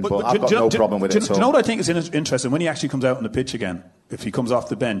help him, but I've got no problem with it. Do you know what I think is interesting? When he actually comes out on the pitch again, if he comes off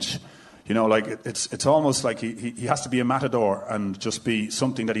the bench, it's almost like he has to be a matador and just be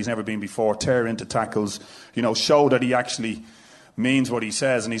something that he's never been before, tear into tackles, show that he actually means what he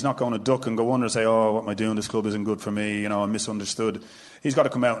says, and he's not going to duck and go under and say, oh, what am I doing? This club isn't good for me, I'm misunderstood. He's got to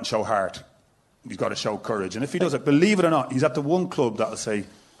come out and show heart. He's got to show courage. And if he does it, believe it or not, he's at the one club that will say,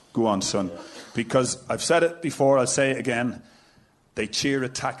 go on, son. Because I've said it before, I'll say it again, they cheer a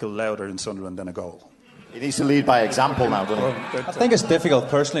tackle louder in Sunderland than a goal. He needs to lead by example now, doesn't he? I think it's difficult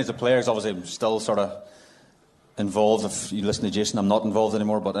personally as a player, obviously I'm still sort of involved. If you listen to Jason, I'm not involved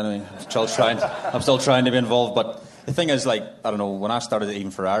anymore, but anyway, I'm still trying to be involved. But the thing is, I don't know, when I started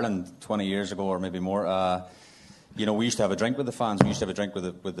even for Ireland 20 years ago or maybe more, we used to have a drink with the fans, we used to have a drink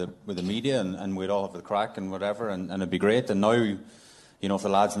with the media, and we'd all have the crack and whatever, and it'd be great. And now, if the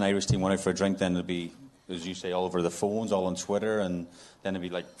lads in the Irish team went out for a drink, then it'd be, as you say, all over the phones, all on Twitter, and then it'd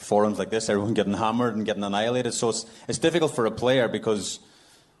be like forums like this, everyone getting hammered and getting annihilated. So it's difficult for a player because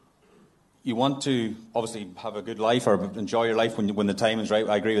you want to obviously have a good life or enjoy your life when the timing's right.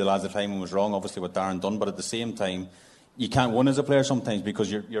 I agree with the lads, the timing was wrong, obviously what Darren done, but at the same time, you can't win as a player sometimes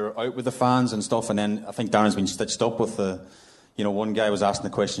because you're out with the fans and stuff. And then I think Darren's been stitched up with the, one guy was asking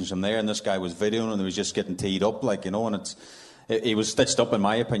the questions from there, and this guy was videoing, and he was just getting teed up, and he was stitched up in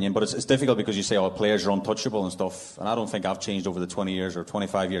my opinion. But it's difficult because you say, players are untouchable and stuff, and I don't think I've changed over the 20 years or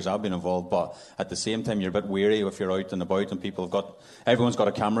 25 years I've been involved. But at the same time, you're a bit weary if you're out and about, and everyone's got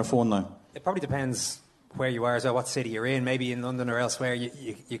a camera phone now. It probably depends where you are as well, what city you're in. Maybe in London or elsewhere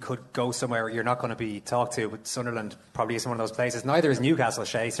you could go somewhere where you're not going to be talked to, but Sunderland probably isn't one of those places. Neither is Newcastle,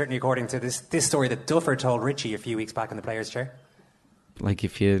 Shay, certainly according to this story that Duffer told Richie a few weeks back in the players' chair. Like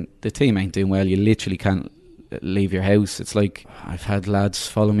if the team ain't doing well, you literally can't leave your house. It's like I've had lads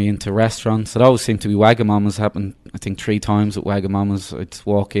follow me into restaurants. It always seemed to be Wagamama's. Happened I think 3 times at Wagamama's. I'd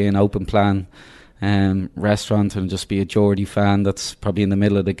walk in, open plan restaurant, and just be a Geordie fan that's probably in the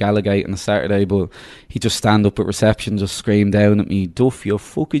middle of the Gallagate on a Saturday, but he just stand up at reception, just scream down at me, Duff, you're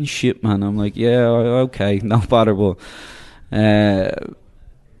fucking shit, man. I'm like, yeah, okay, no bother. But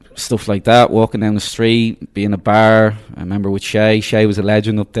stuff like that, walking down the street, be in a bar. I remember with Shay was a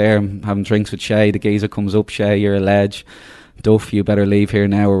legend up there. I'm having drinks with Shay, the geezer comes up, Shay, you're a ledge, Duff, you better leave here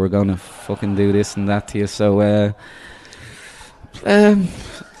now or we're gonna fucking do this and that to you. So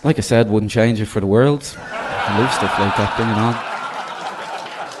like I said, wouldn't change it for the world. I love stuff like that. Bring it on.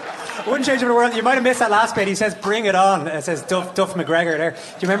 Wouldn't change it for the world. You might have missed that last bit. He says, "Bring it on." It says Duff McGregor there. Do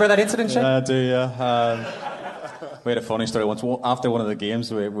you remember that incident, Shane? Yeah, I do, yeah. We had a funny story once. After one of the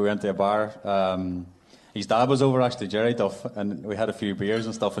games, we went to a bar. His dad was over, actually, Jerry Duff, and we had a few beers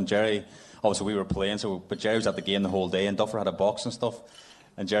and stuff. And Jerry, obviously, we were playing, but Jerry was at the game the whole day, and Duffer had a box and stuff.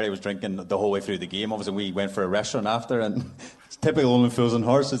 And Jerry was drinking the whole way through the game. Obviously, we went for a restaurant after, and it's typical Only Fools and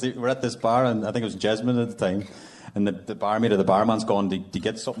Horses. We're at this bar, and I think it was Jesmond at the time. And the barmaid or the barman's gone to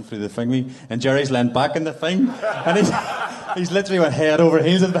get something through the thingy, and Jerry's leant back in the thing, and he's literally went head over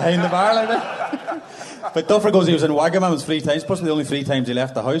heels and behind the bar like that. But Duffer goes, he was in Wagamama's 3 times, possibly the only 3 times he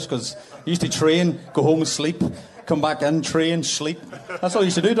left the house, because he used to train, go home, sleep, come back in, train, sleep. That's all he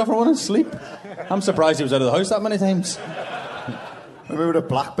used to do, Duffer wanted sleep. I'm surprised he was out of the house that many times. When we were at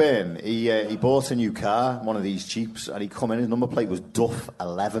Blackburn, he bought a new car, one of these Jeeps, and he come in, his number plate was Duff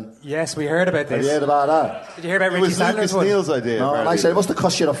 11. Yes, we heard about this. Have you heard about that? Did you hear about Richie It was Sandler's Lucas one? Neal's idea. No, and I said, it must have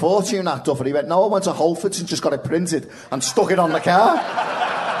cost you a fortune, that Duff. And he went, no, I went to Whole Foods and just got it printed and stuck it on the car.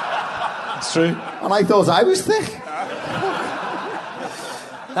 It's true. And I thought I was thick.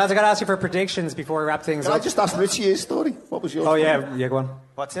 Lads, I got to ask you for predictions before we wrap things Can up. I just ask Richie his story? What was yours? Oh, yeah, go on.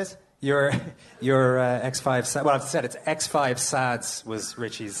 What's this? Your X5... Well, I've said it's X5 SADS was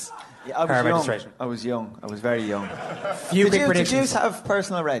Richie's car registration. I was young. I was very young. Few big Did predictions. you have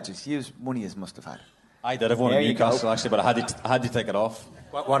personal regs? Use one of you must have had. I did have one in Newcastle, actually, but I had to take it off.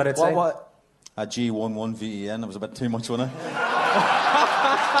 What did it say? What? A G11 VEN. It was a bit too much, wasn't it?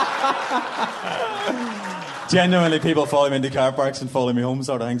 Genuinely, people follow me into car parks and follow me home,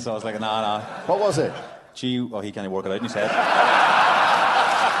 sort of thing. So I was like, nah. What was it? Well, he can't work it out in his head.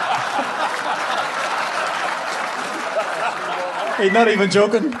 He's not even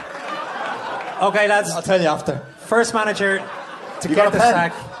joking. Okay, lads. I'll tell you after. First manager to You get got the a pen?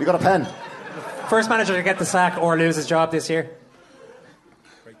 sack. You got a pen? First manager to get the sack or lose his job this year.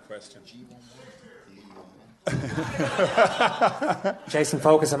 Great question. Jason,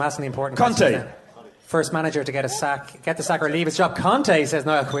 focus. I'm asking the important Conte. questions now. First manager to get the sack or leave his job. Conte, says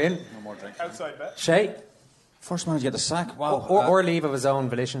Niall Quinn. No more drink. Outside bet. Shay? First manager to get the sack. Wow. Or leave of his own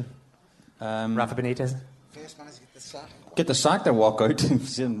volition. Rafa Benitez. First manager get the sack. Get the sack or walk out.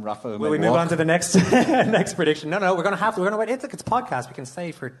 Seeing Rafa Will we move on to the next next prediction? No. We're going to wait. It's a podcast. We can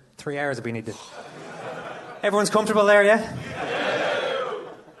stay for 3 hours if we need to. Everyone's comfortable there, yeah?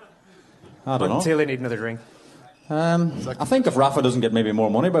 I don't know. Until they need another drink. I think if Rafa doesn't get maybe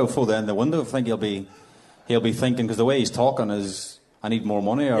more money before the end of the window, I think he'll be thinking, because the way he's talking is, I need more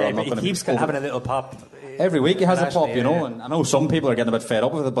money, or I'm not going to. He keeps having a little pop. Every week he has a pop, yeah, you know. yeah. And I know some people are getting a bit fed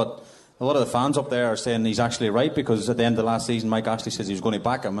up with it, but a lot of the fans up there are saying he's actually right, because at the end of last season, Mike Ashley says he was going to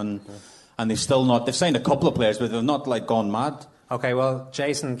back him, and they've still not. They've signed a couple of players, but they've not gone mad. Okay, well,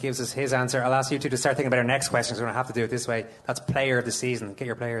 Jason gives us his answer. I'll ask you two to start thinking about our next question, because we're going to have to do it this way. That's player of the season. Get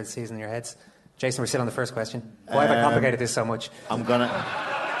your player of the season in your heads. Jason, we're still on the first question. Why have I complicated this so much? I'm gonna...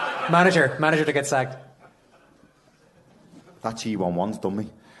 Manager to get sacked. That G11's done me.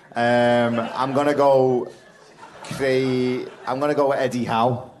 I'm gonna go... I'm gonna go with Eddie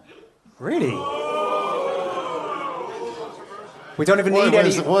Howe. Really? We don't even need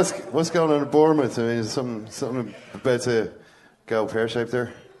Eddie... What's going on at Bournemouth? I mean, is something about to go pear-shaped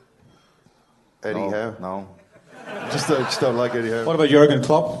there? Eddie Howe? No. Just don't like Eddie Howe. What about Jurgen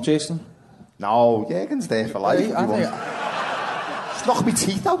Klopp, Jason? No, Jurgen's there for life. Just knock me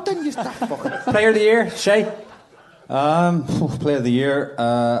teeth out then, you that fucking... Player of the year, Shay? Player of the year.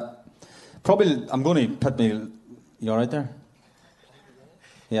 Probably, I'm going to put me... You all right there?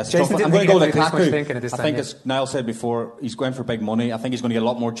 Yeah, Jason I'm going to go with Lukaku. I think, as Niall said before, he's going for big money. I think he's going to get a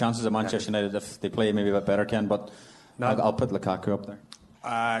lot more chances at Manchester United if they play maybe a bit better, Ken. But I'll put Lukaku up there.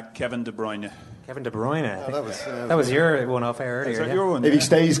 Kevin De Bruyne. Kevin De Bruyne. That was your one off air earlier. Your one, if he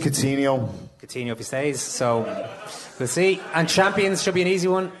stays, Coutinho. Coutinho if he stays. So we'll see. And champions should be an easy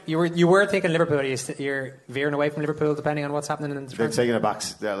one. You were thinking Liverpool. You're veering away from Liverpool depending on what's happening in the They've taken a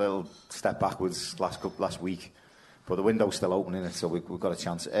little step backwards last week, but the window's still open in it, so we've got a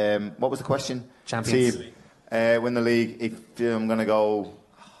chance. What was the question? Champions. Team, win the league. If I'm going to go.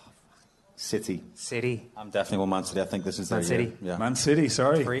 City. I'm definitely with Man City. I think this is Man their City. year. Yeah. Man City,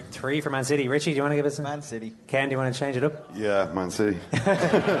 sorry. Three for Man City. Richie, do you want to give us some? Man City. Ken, do you want to change it up? Yeah, Man City.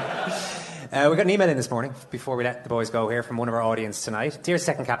 We got an email in this morning before we let the boys go here from one of our audience tonight. Dear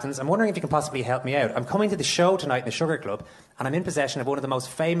second captains, I'm wondering if you can possibly help me out. I'm coming to the show tonight in the Sugar Club, and I'm in possession of one of the most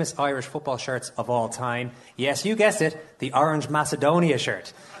famous Irish football shirts of all time. Yes, you guessed it, the Orange Macedonia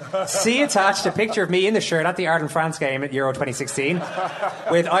shirt. See attached a picture of me in the shirt at the Ireland-France game at Euro 2016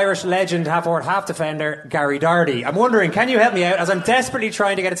 with Irish legend, half-forward, half-defender Gary Doherty. I'm wondering, can you help me out, as I'm desperately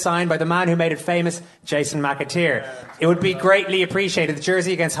trying to get it signed by the man who made it famous, Jason McAteer. It would be greatly appreciated. The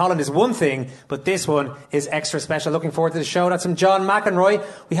jersey against Holland is one thing, but this one is extra special. Looking forward to the show. That's from John McEnroy.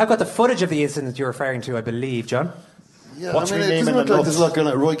 We have got the footage of the incident you're referring to, I believe, John. Yeah, it doesn't look like there's a lot going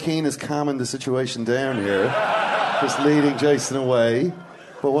on. Roy Keane is calming the situation down here, just leading Jason away.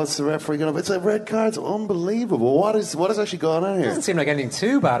 But what's the referee going to... It's a red card. It's unbelievable. What is actually going on here? Doesn't seem like anything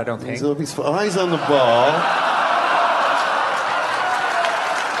too bad, I don't think. He's eyes on the ball.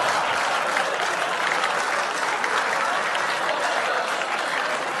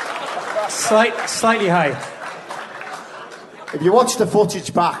 Slightly high. If you watch the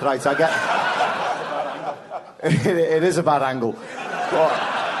footage back, right, I get... it is a bad angle. But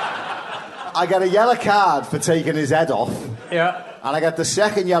I get a yellow card for taking his head off. Yeah. And I get the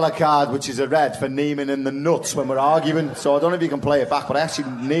second yellow card, which is a red, for kneeing in the nuts when we're arguing. So I don't know if you can play it back, but I actually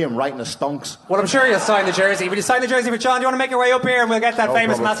knee him right in the stonks. Well, I'm sure you'll sign the jersey. Will you sign the jersey for John? Do you want to make your way up here and we'll get that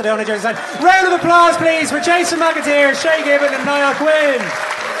famous Macedonia jersey signed? Round of applause, please, for Jason McAteer, Shay Gibbon and Niall Quinn.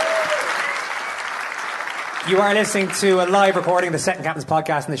 You are listening to a live recording of the Second Captain's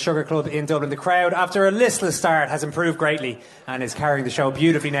podcast in the Sugar Club in Dublin. The crowd, after a listless start, has improved greatly and is carrying the show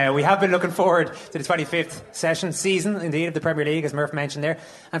beautifully now. We have been looking forward to the 25th season, indeed, of the Premier League, as Murph mentioned there.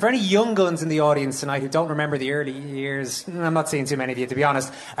 And for any young guns in the audience tonight who don't remember the early years, I'm not seeing too many of you, to be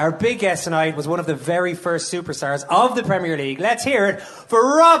honest. Our big guest tonight was one of the very first superstars of the Premier League. Let's hear it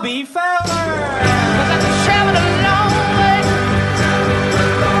for Robbie Fowler.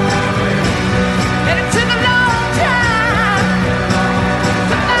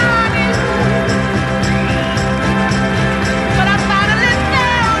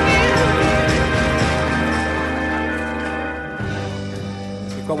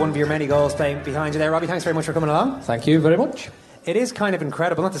 Got one of your many goals playing behind you there, Robbie. Thanks very much for coming along. Thank you very much. It is kind of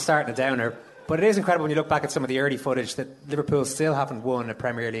incredible, not to start in a downer, but it is incredible when you look back at some of the early footage that Liverpool still haven't won a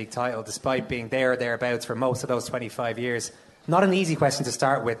Premier League title despite being there or thereabouts for most of those 25 years. Not an easy question to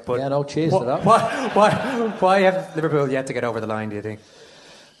start with, but... Yeah, no, cheers to that. Why have Liverpool yet to get over the line, do you think?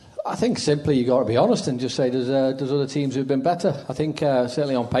 I think simply you got to be honest and just say there's other teams who've been better. I think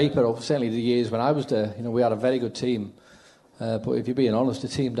certainly on paper, or certainly the years when I was there, we had a very good team. But if you're being honest, the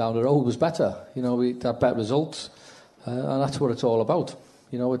team down the road was better. We had better results, and that's what it's all about.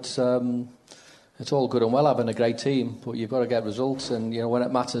 It's all good and well having a great team, but you've got to get results, and when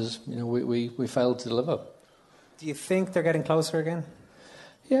it matters, we failed to deliver. Do you think they're getting closer again?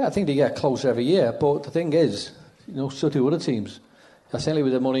 Yeah, I think they get closer every year. But the thing is, so do other teams. Certainly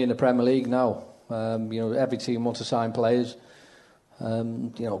with the money in the Premier League now, every team wants to sign players.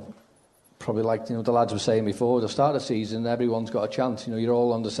 Probably like the lads were saying before, at the start of the season, everyone's got a chance. You're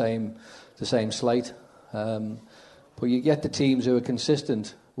all on the same slate. But you get the teams who are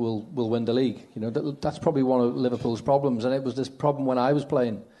consistent will win the league. That's probably one of Liverpool's problems, and it was this problem when I was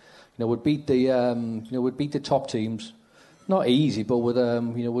playing. We'd beat the top teams, not easy, but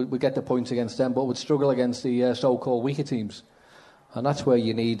we'd get the points against them, but would struggle against the so-called weaker teams. And that's where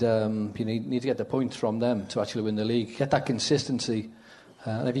you need to get the points from them to actually win the league. Get that consistency,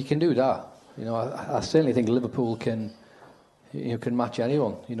 and if you can do that, I certainly think Liverpool can match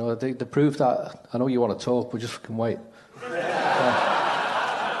anyone. They prove that. I know you want to talk, but just fucking wait.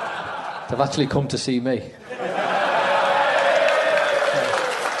 They've actually come to see me.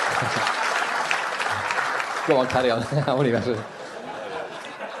 Go on, carry on.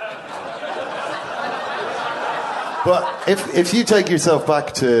 But if you take yourself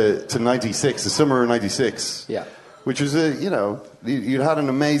back to 96, the summer of 96, yeah, which was you'd had an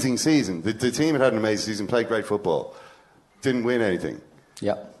amazing season. The team had an amazing season, played great football, didn't win anything.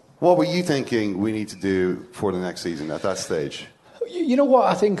 Yeah. What were you thinking we need to do for the next season at that stage? You know what,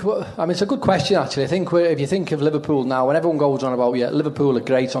 I think, it's a good question actually. I think if you think of Liverpool now, when everyone goes on about, Liverpool are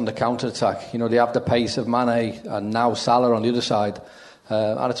great on the counter-attack. They have the pace of Mane and now Salah on the other side.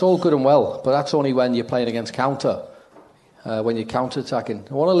 And it's all good and well, but that's only when you're playing against counter, when you're counter-attacking.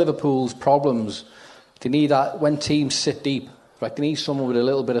 One of Liverpool's problems, they need that when teams sit deep, right? They need someone with a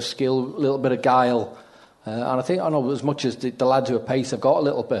little bit of skill, a little bit of guile. And I know as much as the lads who are pace have got a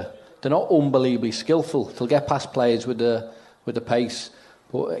little bit, they're not unbelievably skillful. They'll get past players with the pace.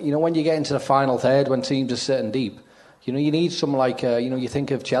 But, when you get into the final third, when teams are sitting deep, you need someone like, you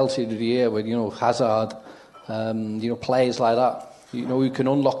think of Chelsea of the year with, Hazard, players like that. who can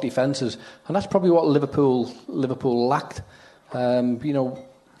unlock defences, and that's probably what Liverpool lacked.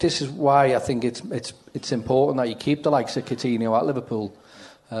 This is why I think it's important that you keep the likes of Coutinho at Liverpool,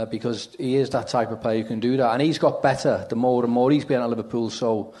 because he is that type of player who can do that, and he's got better the more and more he's been at Liverpool.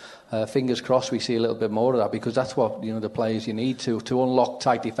 So fingers crossed we see a little bit more of that, because that's what the players you need to unlock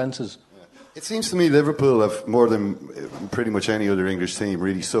tight defences. It seems to me Liverpool have, more than pretty much any other English team,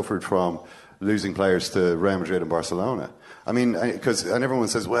 really suffered from losing players to Real Madrid and Barcelona. I mean, and everyone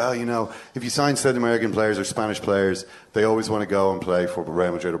says, well, if you sign South American players or Spanish players, they always want to go and play for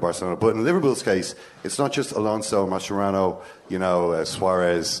Real Madrid or Barcelona. But in Liverpool's case, it's not just Alonso, Mascherano,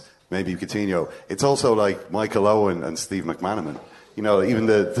 Suarez, maybe Coutinho. It's also like Michael Owen and Steve McManaman. Even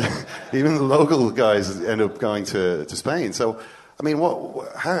the local guys end up going to Spain. So, I mean,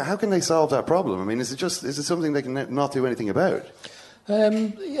 how can they solve that problem? I mean, is it something they can not do anything about?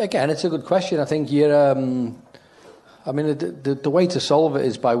 Again, it's a good question. I think the way to solve it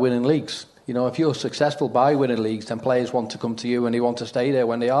is by winning leagues. If you're successful by winning leagues, then players want to come to you and they want to stay there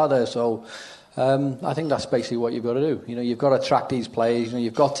when they are there. So I think that's basically what you've got to do. You've got to attract these players.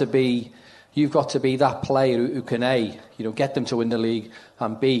 You've got to be that player who can A, get them to win the league,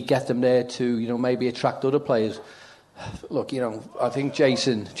 and B, get them there to maybe attract other players. Look, I think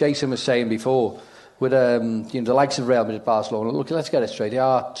Jason was saying before, with the likes of Real Madrid, Barcelona. Look, let's get it straight. They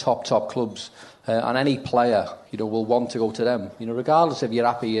are top clubs, and any player will want to go to them. Regardless if you're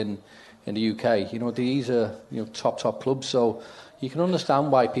happy in the UK. These are top clubs. So you can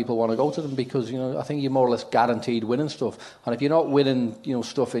understand why people want to go to them, because I think you're more or less guaranteed winning stuff. And if you're not winning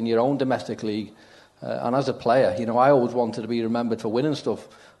stuff in your own domestic league, and as a player, I always wanted to be remembered for winning stuff.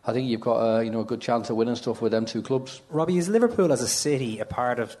 I think you've got a good chance of winning stuff with them two clubs. Robbie, is Liverpool as a city a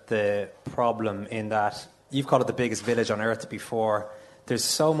part of the problem in that you've called it the biggest village on earth before? There's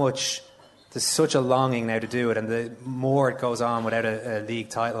such a longing now to do it, and the more it goes on without a league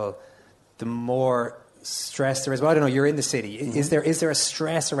title, the more stress there is. Well, I don't know, you're in the city. Mm-hmm. Is there a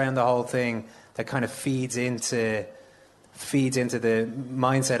stress around the whole thing that kind of feeds into the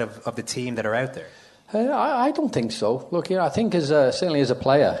mindset of the team that are out there? I don't think so. Look, I think certainly as a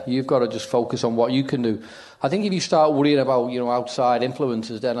player, you've got to just focus on what you can do. I think if you start worrying about outside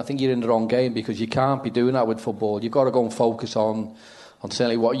influences, then I think you're in the wrong game, because you can't be doing that with football. You've got to go and focus on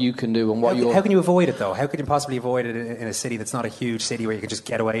certainly what you can do and what you're... How can you avoid it, though? How can you possibly avoid it in a city that's not a huge city where you can just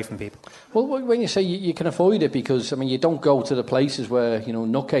get away from people? Well, when you say you can avoid it, because, you don't go to the places where,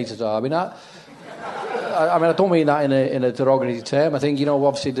 nutcases are. I don't mean that in a derogatory term. I think,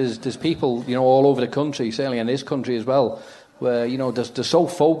 obviously there's people, all over the country, certainly in this country as well, where, they're so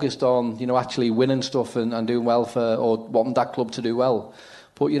focused on, actually winning stuff and doing well or wanting that club to do well.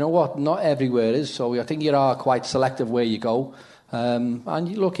 But you know what? Not everywhere is. So I think you are quite selective where you go.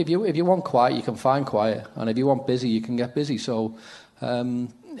 And look, if you want quiet, you can find quiet. And if you want busy, you can get busy. So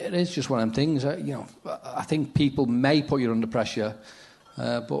it is just one of them things. I think people may put you under pressure.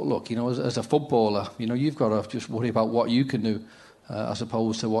 But look, as a footballer, you've got to just worry about what you can do, as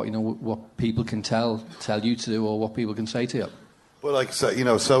opposed to what people can tell you to do, or what people can say to you. Well, like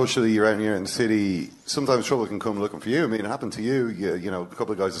socially, you're out here in the city. Sometimes trouble can come looking for you. I mean, it happened to you. A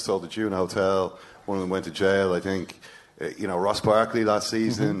couple of guys assaulted you in a hotel. One of them went to jail, I think. Ross Barkley last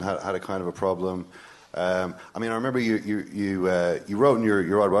season had a kind of a problem. I remember you wrote in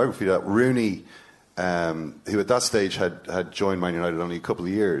your autobiography that Rooney, who at that stage had joined Man United only a couple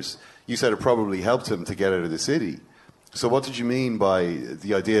of years, you said it probably helped him to get out of the city. So what did you mean by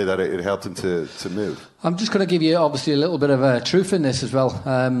the idea that it helped him to move? I'm just going to give you obviously a little bit of truth in this as well.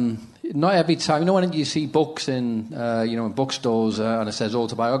 Not every time, when you see books in in bookstores and it says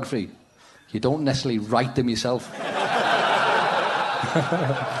autobiography, you don't necessarily write them yourself.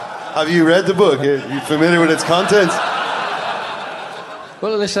 Have you read the book? Are you familiar with its contents?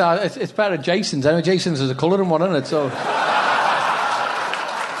 Well, listen, it's better than Jason's. I know Jason's is a colouring one, isn't it? So,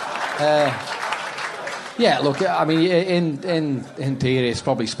 yeah. Look, in theory, it's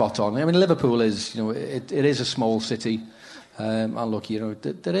probably spot on. Liverpool is, it is a small city, and look,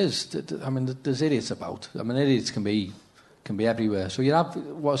 there's idiots about. Idiots can be everywhere. So you have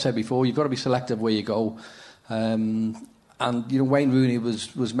what I said before. You've got to be selective where you go. And Wayne Rooney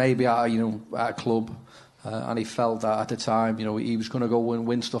was maybe at a club. And he felt that at the time, he was going to go and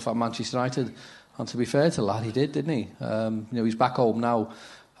win stuff at Manchester United. And to be fair to the lad, he did, didn't he? He's back home now.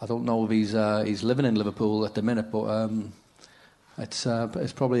 I don't know if he's living in Liverpool at the minute, but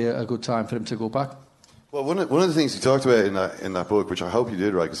it's probably a good time for him to go back. Well, one of the things you talked about in that book, which I hope you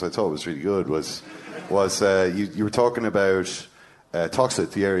did, right, because I thought it was really good, was you were talking about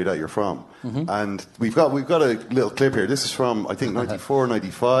Toxteth, the area that you're from. Mhm. And we've got a little clip here. This is from, I think, 94,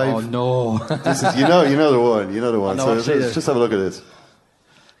 95. Oh, no. This is, you know the one. You know the one. I know, So I've seen let's it. just have a look at this.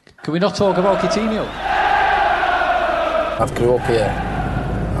 Can we not talk about Coutinho? I've grew up here.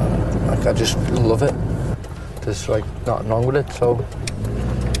 And, I just love it. There's nothing wrong with it. So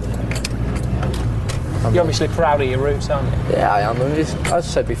You're obviously proud of your roots, aren't you? yeah, I am. As I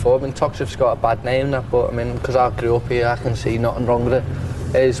said before, Toxteth's got a bad name, that, but because I grew up here, I can see nothing wrong with it.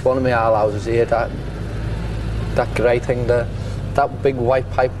 It's one of my old houses here. That great thing there, that big white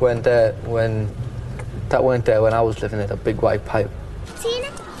pipe weren't there when I was living there. That big white pipe.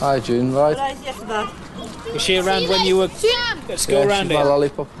 Hi, June. Right. Was she around when you were at school around she's my here?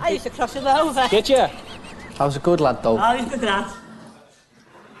 lollipop. I used to cross him over. Did you? I was a good lad, though. Oh, he's a good lad.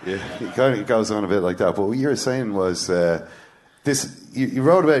 Yeah, it kind of goes on a bit like that. But what you were saying was this. You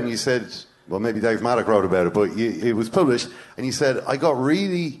wrote about it and you said, well, maybe Dave Maddock wrote about it, but it was published, and you said, I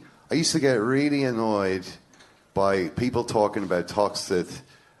used to get really annoyed by people talking about Toxteth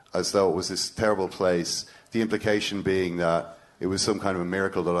as though it was this terrible place. The implication being that it was some kind of a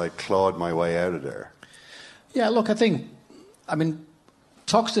miracle that I clawed my way out of there. Yeah, look,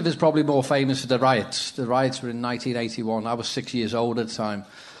 Toxteth is probably more famous for the riots. The riots were in 1981. I was 6 years old at the time.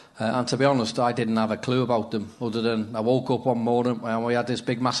 And to be honest, I didn't have a clue about them, other than I woke up one morning and we had this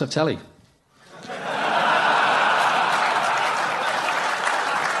big, massive telly.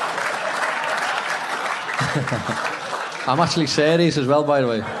 I'm actually serious as well, by the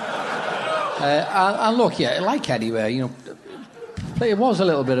way. And look, yeah, like anywhere, it was a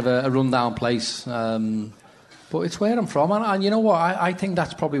little bit of a rundown place, but it's where I'm from, and you know what? I think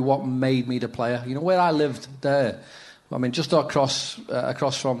that's probably what made me the player. Where I lived there, just across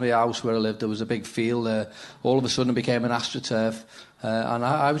from the house where I lived, there was a big field. All of a sudden, it became an AstroTurf, and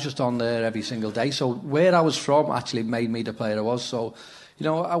I was just on there every single day. So where I was from actually made me the player I was. So.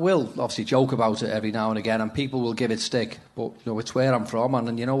 I will obviously joke about it every now and again, and people will give it stick. But it's where I'm from,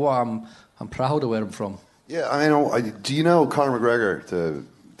 and you know what? I'm proud of where I'm from. Yeah, do you know Conor McGregor,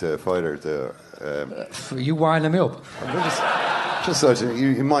 the fighter? Are you winding me up? Just so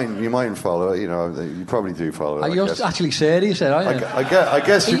you might follow it. You probably do follow it. You're actually serious, aren't you? I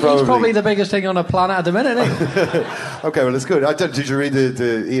guess you probably. He's probably the biggest thing on the planet at the minute, isn't he? Okay, well, it's good. Did you read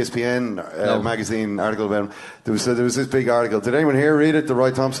the ESPN magazine article about him? There was this big article. Did anyone here read it? The Roy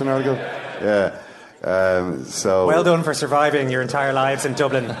Thompson article? Yeah. Well done for surviving your entire lives in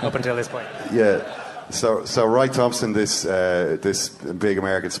Dublin up until this point. Yeah. So Roy Thompson, this big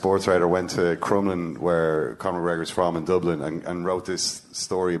American sports writer, went to Crumlin, where Conor McGregor's from, in Dublin, and wrote this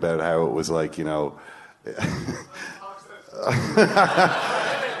story about how it was like, No,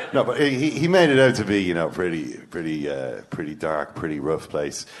 but he made it out to be, pretty dark, pretty rough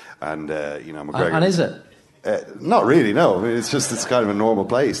place, and McGregor. And is it? Not really, no. It's kind of a normal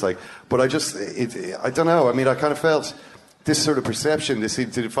place, But I don't know. I kind of felt. This sort of perception,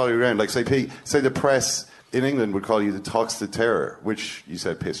 did it follow you around? Like, say the press in England would call you the Toxteth Terror, which you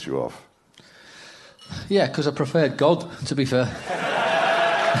said pissed you off. Yeah, because I preferred God, to be fair.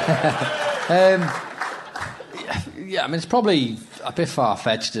 It's probably a bit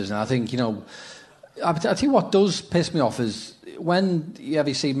far-fetched, isn't it? I think, I think what does piss me off is when you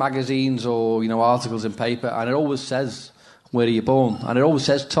ever see magazines or, articles in paper, and it always says, where are you born? And it always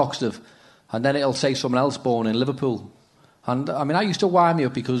says Toxteth, and then it'll say someone else born in Liverpool. And I used to wind me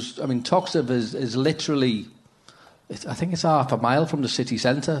up because Toxteth is literally, I think it's half a mile from the city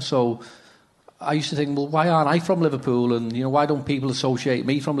centre. So I used to think, well, why aren't I from Liverpool? And why don't people associate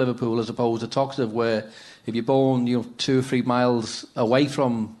me from Liverpool as opposed to Toxteth, where if you're born 2 or 3 miles away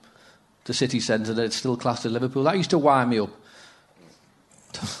from the city centre, that it's still classed as Liverpool. That used to wind me up.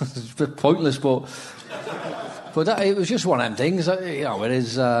 It's a bit pointless, but it was just one of them things. It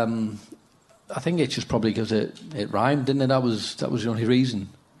is. I think it's just probably because it rhymed, didn't it? That was the only reason.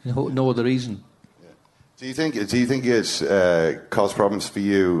 No other reason. Yeah. Do you think it's caused problems for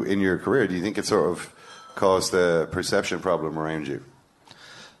you in your career? Do you think it sort of caused a perception problem around you?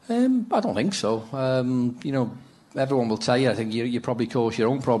 I don't think so. Everyone will tell you. I think you probably cause your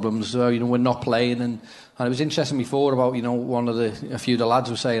own problems. We're not playing, and it was interesting before about a few of the lads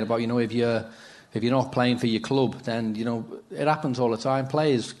were saying about if you're not playing for your club, then, it happens all the time.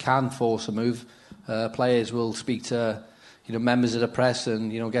 Players can force a move. Players will speak to, members of the press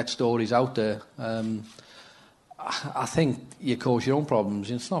and, get stories out there. I think you cause your own problems.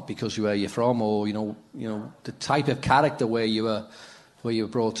 It's not because of where you're from or, the type of character where you were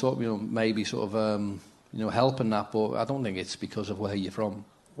brought up, maybe sort of, helping that. But I don't think it's because of where you're from.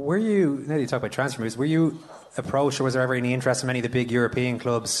 Were you, now that you talk about transfer moves, were you approached or was there ever any interest from any of the big European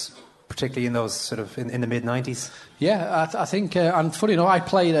clubs particularly in those sort of in the mid-90s? Yeah, I think, and funny enough, I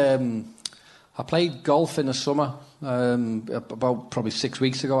played golf in the summer, about probably 6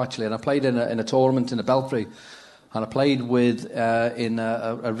 weeks ago actually, and I played in a tournament in the Belfry, and I played with in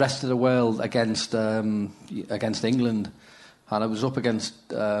a rest of the world against England, and I was up against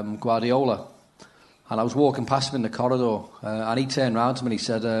Guardiola, and I was walking past him in the corridor, and he turned round to me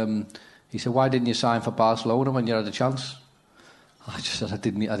and he said, "Why didn't you sign for Barcelona when you had a chance?" I just said, I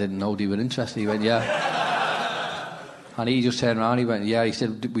didn't know they were interested. He went, "Yeah." And he just turned around, he went, "Yeah." He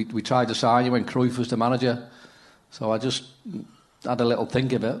said, we tried to sign you when Cruyff was the manager. So I just had a little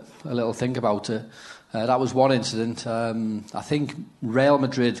think about it. That was one incident. I think Real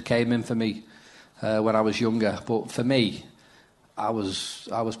Madrid came in for me when I was younger. But for me, I was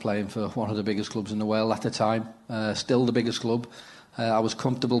playing for one of the biggest clubs in the world at the time. Still the biggest club. I was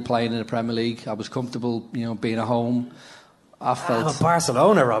comfortable playing in the Premier League. I was comfortable, being at home. I felt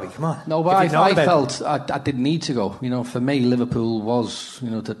Barcelona, Robbie. Come on. No, but I felt I didn't need to go. For me, Liverpool was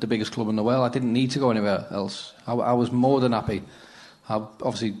the biggest club in the world. I didn't need to go anywhere else. I was more than happy.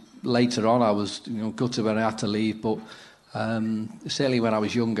 Obviously, later on, I was gutted when I had to leave. But certainly when I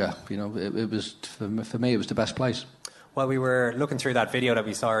was younger, it was for me it was the best place. Well, we were looking through that video that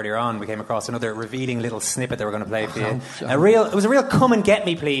we saw earlier on. We came across another revealing little snippet that we're going to play for you. It was a real come and get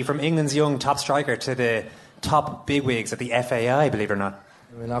me plea from England's young top striker to the top bigwigs at the FAI, believe it or not.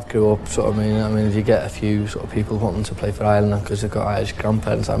 I've grew up if you get a few sort of people wanting to play for Ireland because they've got Irish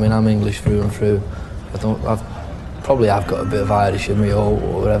grandparents. I'm English through and through. I've got a bit of Irish in me or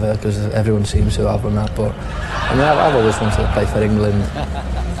whatever, because everyone seems to have on that. But I've always wanted to play for England.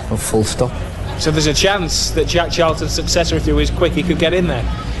 Full stop. So there's a chance that Jack Charlton's successor, if he was quick, he could get in there?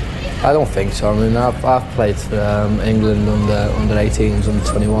 I don't think so. I've played for England under 18s, under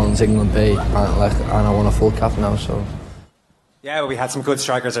 21s, England B, and I won a full cap now. So yeah, well, we had some good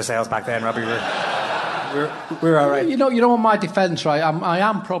strikers ourselves back then, Robbie. We're all right. You know what, my defence, right? I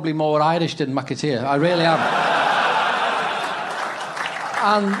am probably more Irish than McAteer. I really am.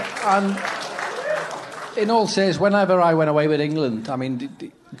 and in all seriousness, whenever I went away with England,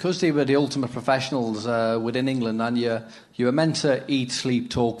 because they were the ultimate professionals within England, and you were meant to eat, sleep,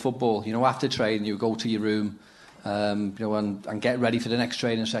 talk football. After training, you go to your room, and get ready for the next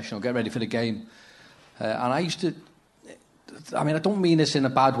training session or get ready for the game. And I used to. I don't mean this in a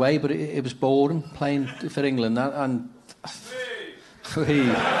bad way, but it was boring playing for England. I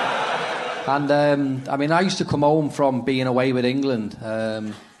used to come home from being away with England.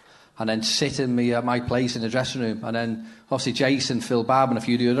 And then sit in my place in the dressing room, and then obviously Jason, Phil Babb and a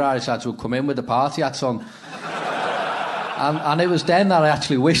few of the other Irish lads would come in with the party hats on, and it was then that I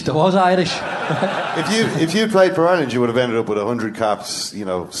actually wished I was Irish. If you played for Ireland, you would have ended up with 100 caps,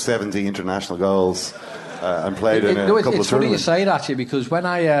 70 international goals, and played in a couple of tournaments. It's funny you say that, actually, because when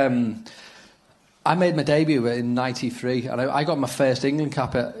I made my debut in '93, and I got my first England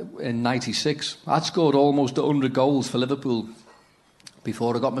cap in '96. I'd scored almost 100 goals for Liverpool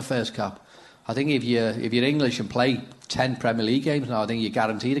before I got my first cap. I think if you're English and play 10 Premier League games now, I think you're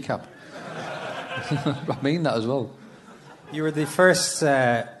guaranteed a cap. I mean that as well. You were the first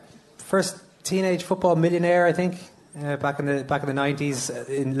teenage football millionaire, I think, back in the 90s.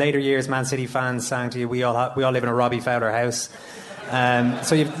 In later years, Man City fans sang to you, "We all live in a Robbie Fowler house."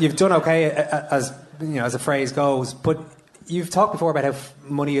 So you've done okay, as a phrase goes. But you've talked before about how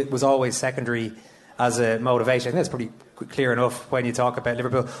money was always secondary as a motivation. I think that's pretty clear enough when you talk about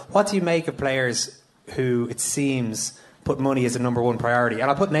Liverpool. What do you make of players who, it seems, put money as a number one priority? And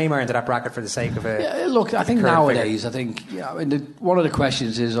I'll put Neymar into that bracket for the sake of a... Look, I think nowadays, one of the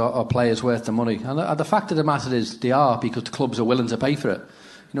questions is, are players worth the money? And the fact of the matter is they are, because the clubs are willing to pay for it.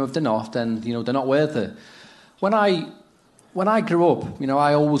 If they're not, then they're not worth it. When I grew up,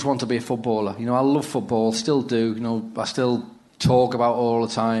 I always wanted to be a footballer. I love football, still do. I still talk about it all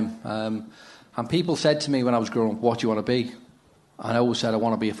the time. And people said to me when I was growing up, "What do you want to be?" And I always said, "I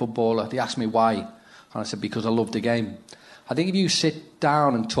want to be a footballer." They asked me why. And I said, "Because I love the game." I think if you sit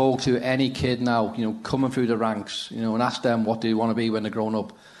down and talk to any kid now, coming through the ranks, and ask them what do you want to be when they're grown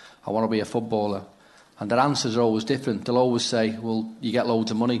up, "I want to be a footballer." And their answers are always different. They'll always say, "Well, you get loads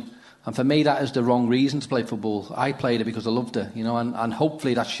of money." And for me, that is the wrong reason to play football. I played it because I loved it, and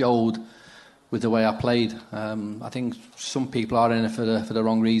hopefully that showed with the way I played. I think some people are in it for the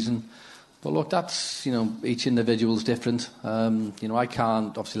wrong reason. But look, that's, each individual's different. I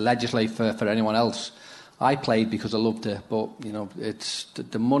can't obviously legislate for anyone else. I played because I loved it, but, it's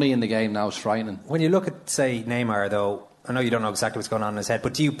the money in the game now is frightening. When you look at, say, Neymar, though, I know you don't know exactly what's going on in his head,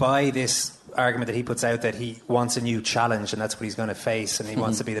 but do you buy this argument that he puts out that he wants a new challenge and that's what he's going to face and he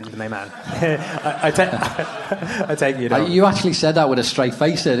wants to be the main man. I take you know. You actually said that with a straight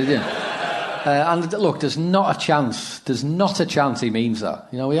face there, didn't you? And look, there's not a chance he means that.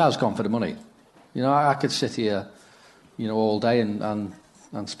 You know, he has gone for the money. You know, I could sit here, you know, all day and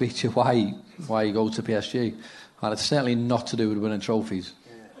speak to you why he goes to PSG. And it's certainly not to do with winning trophies.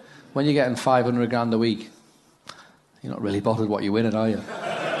 Yeah. When you're getting 500 grand a week, you're not really bothered what you're winning, are you?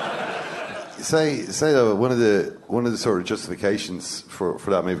 Say though, one of the sort of justifications for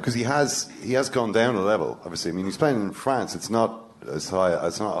that move, because he has gone down a level. Obviously, I mean, he's playing in France. It's not as high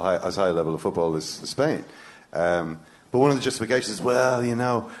a level of football as Spain. But one of the justifications is, well, you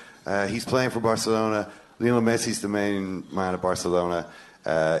know, he's playing for Barcelona. Lionel Messi's the main man at Barcelona.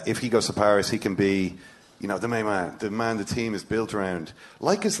 If he goes to Paris, he can be, you know, the main man, the man the team is built around.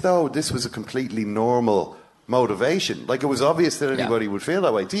 Like as though this was a completely normal motivation. Like it was obvious that anybody would feel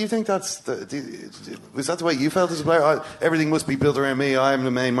that way. Do you think was that the way you felt as a player? Everything must be built around me. I'm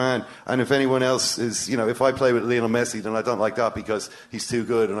the main man. And if anyone else is, you know, if I play with Lionel Messi, then I don't like that because he's too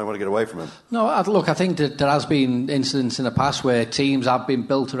good and I want to get away from him. No, look, I think that there has been incidents in the past where teams have been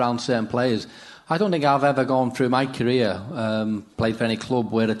built around certain players. I don't think I've ever gone through my career, played for any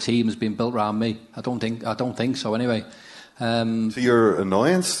club where a team has been built around me. I don't think so anyway. So your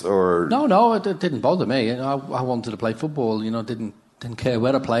annoyance, or no, it didn't bother me. I wanted to play football. You know, didn't care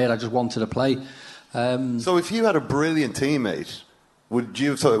where I played. I just wanted to play. So if you had a brilliant teammate, would you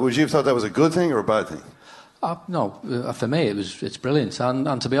have thought that was a good thing or a bad thing? No, for me it's brilliant.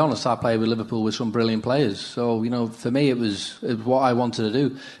 And to be honest, I played with Liverpool with some brilliant players. So you know, for me it was what I wanted to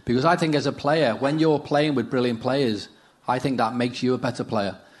do, because I think as a player, when you're playing with brilliant players, I think that makes you a better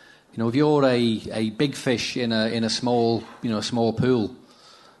player. You know, if you're a big fish in a small pool,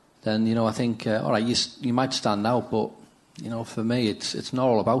 then you know I think all right, you might stand out, but you know for me it's not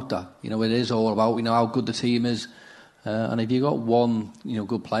all about that. You know, it is all about how good the team is, and if you got one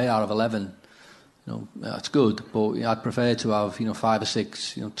good player out of 11, you know that's good. But I'd prefer to have 5 or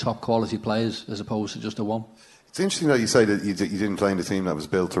 6 top quality players as opposed to just a one. It's interesting that you say that you didn't play in a team that was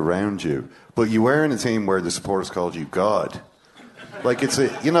built around you, but you were in a team where the supporters called you God. Like it's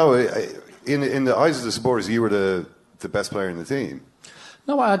in the eyes of the supporters, you were the best player in the team.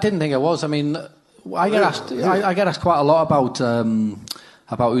 No, I didn't think I was. I mean, I get asked quite a lot about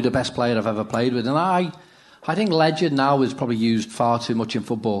who the best player I've ever played with, and I think legend now is probably used far too much in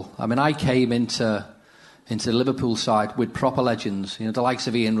football. I mean, I came into the Liverpool side with proper legends, the likes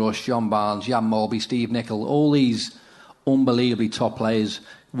of Ian Rush, John Barnes, Jan Molby, Steve Nicol, all these unbelievably top players,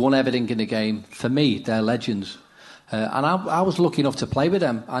 won everything in the game. For me, they're legends. And I was lucky enough to play with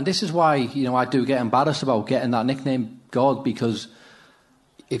them. And this is why, I do get embarrassed about getting that nickname God, because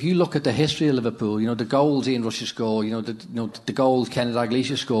if you look at the history of Liverpool, the goals Ian Rush scored, the goals Kenny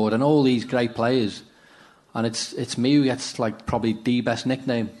Dalglish scored, and all these great players, and it's me who gets like probably the best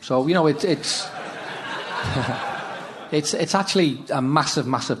nickname. So, it's it's actually a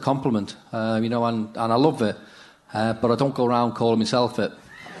massive compliment, and I love it. But I don't go around calling myself it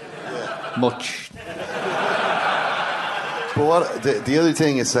much. But what the other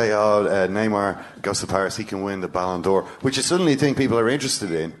thing is, say, Neymar goes to Paris, he can win the Ballon d'Or, which is suddenly a thing people are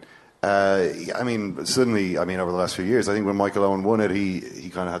interested in. Over the last few years, I think when Michael Owen won it, he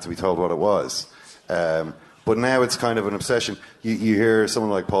kind of had to be told what it was. But now it's kind of an obsession. You hear someone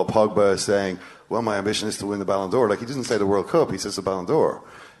like Paul Pogba saying, well, my ambition is to win the Ballon d'Or. Like, he doesn't say the World Cup, he says the Ballon d'Or.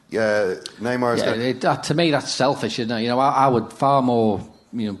 Yeah, Neymar's to me, that's selfish, isn't it? I would far more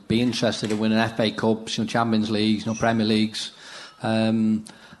be interested in winning FA Cups, Champions Leagues, Premier Leagues.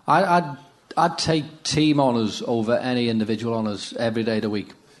 I'd take team honours over any individual honours every day of the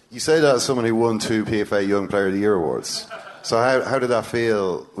week. You say that as someone who won 2 PFA Young Player of the Year awards. So how did that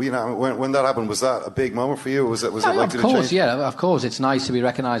feel? When that happened, was that a big moment for you? Was it like? Of course, yeah. Of course, it's nice to be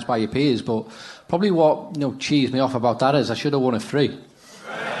recognised by your peers, but probably what cheesed me off about that is I should have won it 3.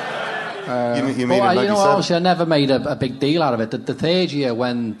 Honestly, I never made a big deal out of it. The third year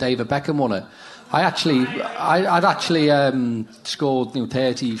when David Beckham won it, I'd actually scored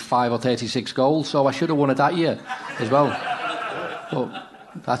 35 or 36 goals, so I should have won it that year as well. But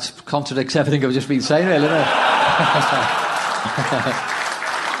that contradicts everything I've just been saying, really, isn't it?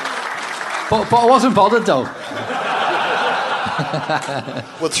 but I wasn't bothered though.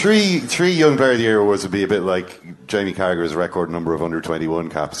 Well, three Young Player of the Year awards would be a bit like Jamie Carragher's record number of under 21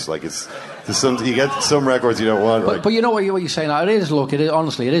 caps. Like you get some records you don't want. But you know what you're saying now.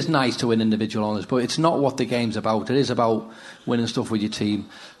 Honestly, it is nice to win individual honours, but it's not what the game's about. It is about winning stuff with your team.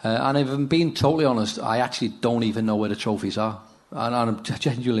 And if I'm being totally honest, I actually don't even know where the trophies are, and I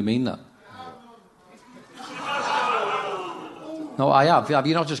genuinely mean that. No, I have. Have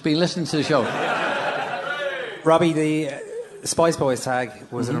you not just been listening to the show? Robbie, the Spice Boys tag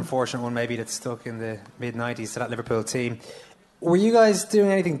was an unfortunate one, maybe, that stuck in the mid-90s to that Liverpool team. Were you guys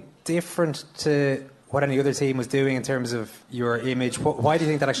doing anything different to what any other team was doing in terms of your image? Why do you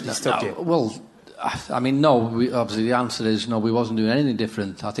think that actually stuck to you? Well, I mean, no. Obviously, the answer is no. We wasn't doing anything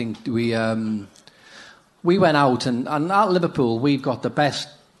different. I think we went out and at Liverpool we've got the best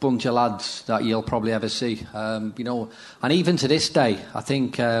bunch of lads that you'll probably ever see. And even to this day, I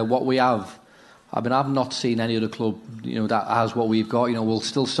think what we have. I mean, I've not seen any other club, that has what we've got. We'll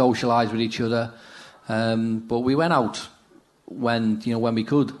still socialise with each other, but we went out when we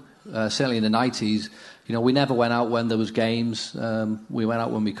could. Certainly in the 90s, we never went out when there was games. We went out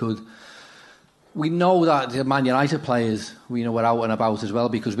when we could. We know that the Man United players, were out and about as well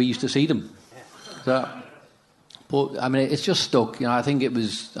because we used to see them. So, but I mean, it's just stuck. I think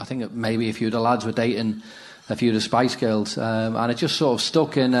maybe a few of the lads were dating a few of the Spice Girls, and it just sort of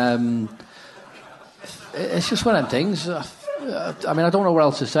stuck in. It's just one of them things. I mean, I don't know what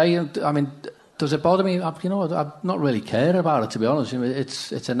else to say. I mean, does it bother me? I've not really cared about it, to be honest.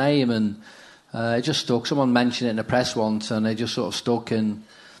 It's a name, and it just stuck. Someone mentioned it in the press once, and it just sort of stuck, and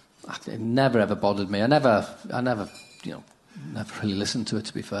it never ever bothered me. I never really listened to it,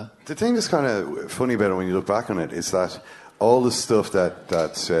 to be fair. The thing that's kind of funny about it when you look back on it is that all the stuff that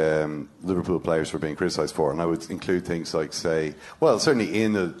Liverpool players were being criticised for, and I would include things like, certainly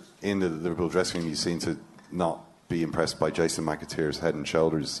in the Liverpool dressing room, you seem to not be impressed by Jason McAteer's Head and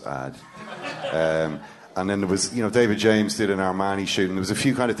Shoulders ad. And then there was, David James did an Armani shoot, and there was a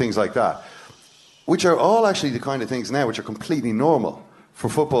few kind of things like that, which are all actually the kind of things now which are completely normal for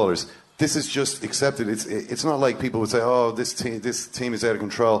footballers. This is just accepted. It's not like people would say, "Oh, this team is out of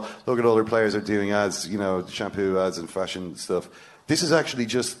control. Look at all their players are doing ads, shampoo ads and fashion stuff." This is actually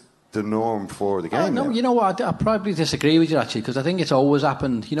just the norm for the game. No, now. you know what? I probably disagree with you actually, because I think it's always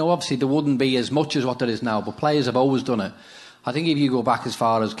happened. Obviously there wouldn't be as much as what there is now, but players have always done it. I think if you go back as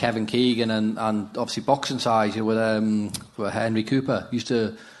far as Kevin Keegan and obviously boxing size, with Henry Cooper used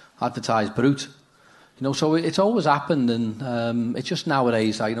to advertise Brute. So it's always happened, and it's just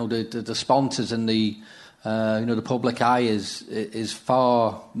nowadays, the sponsors and the public eye is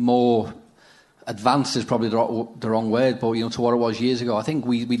far more advanced. Is probably the wrong word, but to what it was years ago. I think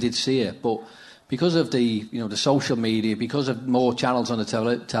we did see it, but because of the the social media, because of more channels on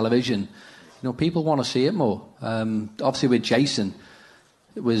the television, people want to see it more. Obviously, with Jason,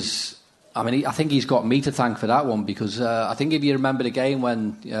 it was. I mean, I think he's got me to thank for that one, because I think if you remember the game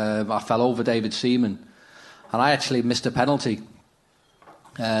when I fell over David Seaman. And I actually missed a penalty.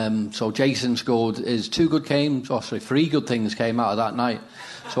 So Jason scored his 2 good games, 3 good things came out of that night.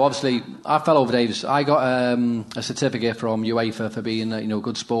 So obviously, I fell over Davis. I got a certificate from UEFA for being a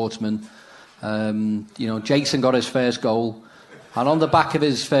good sportsman. Jason got his first goal. And on the back of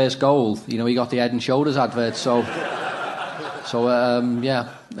his first goal, he got the Head and Shoulders advert. So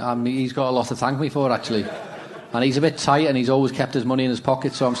he's got a lot to thank me for, actually. And he's a bit tight, and he's always kept his money in his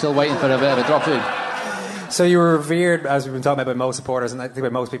pocket, so I'm still waiting for a bit of a drop in. So you were revered, as we've been talking about by most supporters, and I think by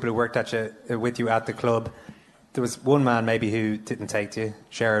most people who worked with you at the club. There was one man maybe who didn't take to you,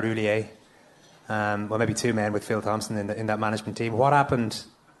 Gerard Houllier. Maybe 2 men with Phil Thompson in that management team. What happened?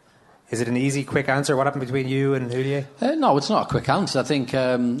 Is it an easy, quick answer? What happened between you and Houllier? No, it's not a quick answer. I think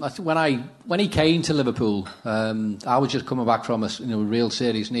when he came to Liverpool, I was just coming back from a real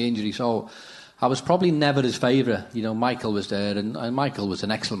serious knee injury, so I was probably never his favourite. Michael was there, and Michael was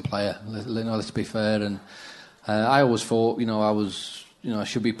an excellent player. Let's be fair. And I always thought, I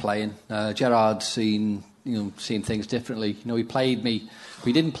should be playing. Gerard's seen things differently. He played me.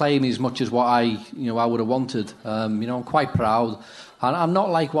 He didn't play me as much as what I would have wanted. I'm quite proud. And I'm not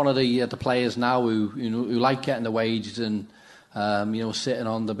like one of the players now who like getting the wages and sitting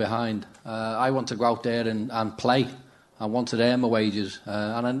on the behind. I want to go out there and play. I wanted to earn my wages,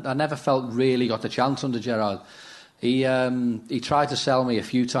 and I never felt really got the chance under Gerard. He tried to sell me a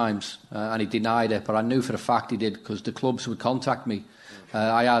few times, and he denied it, but I knew for a fact he did, because the clubs would contact me.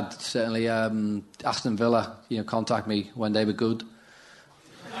 I had certainly Aston Villa contact me when they were good.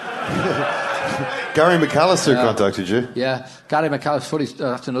 Gary McAllister contacted you? Yeah, Gary McAllister, funny,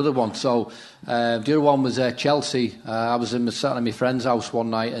 that's another one. So the other one was Chelsea. I was sat in my friend's house one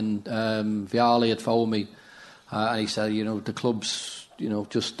night, and Vialli had phoned me. And he said, the club's,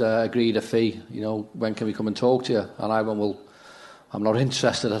 just agreed a fee. When can we come and talk to you? And I went, well, I'm not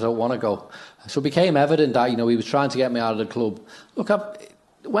interested. I don't want to go. So it became evident that, he was trying to get me out of the club. Look,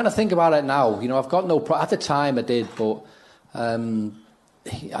 when I think about it now, I've got no... At the time I did, but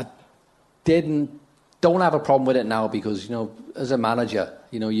I didn't don't have a problem with it now because, as a manager,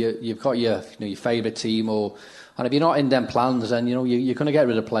 you've got your favourite team, and if you're not in them plans, then, you're going to get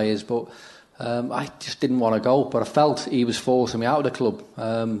rid of players. But I just didn't want to go. But I felt he was forcing me out of the club.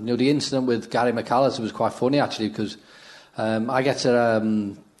 The incident with Gary McAllister was quite funny, actually, because I get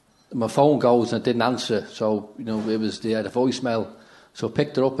to... my phone goes and it didn't answer. So, it was the voicemail. So I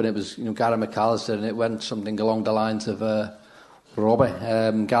picked it up and it was, Gary McAllister, and it went something along the lines of, Robbie,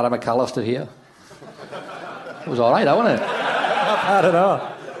 Gary McAllister here. It was all right, wasn't it? Not bad at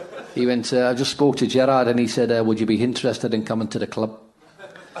all. He went, I just spoke to Gerard and he said, would you be interested in coming to the club?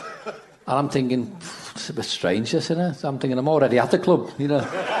 And I'm thinking, it's a bit strange, this, isn't it? I'm thinking, I'm already at the club,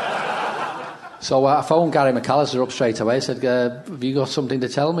 So I phoned Gary McAllister up straight away. I said, have you got something to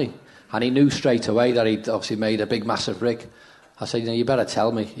tell me? And he knew straight away that he'd obviously made a big, massive rig. I said, you better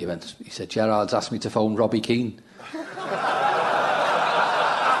tell me. He said, Gerard's asked me to phone Robbie Keane.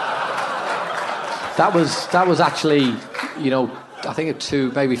 That was actually, I think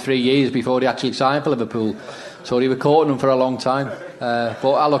 2, maybe 3 years before he actually signed for Liverpool. So he was courting him for a long time.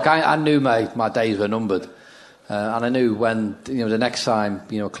 But look, I knew my days were numbered. And I knew when, the next time,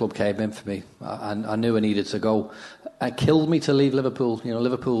 a club came in for me, I knew I needed to go. It killed me to leave Liverpool.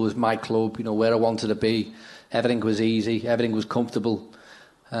 Liverpool was my club, where I wanted to be. Everything was easy, everything was comfortable.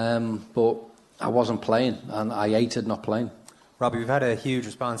 But I wasn't playing, and I hated not playing. Robbie, we've had a huge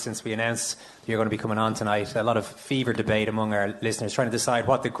response since we announced you're going to be coming on tonight. A lot of fevered debate among our listeners, trying to decide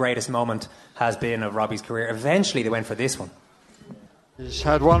what the greatest moment has been of Robbie's career. Eventually, they went for this one. He's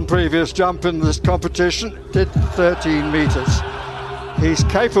had one previous jump in this competition, did 13 metres. He's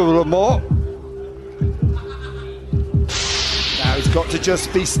capable of more. Now he's got to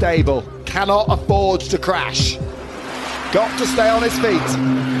just be stable. Cannot afford to crash. Got to stay on his feet.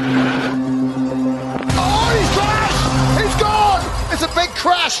 Oh, he's crashed! He's gone! It's a big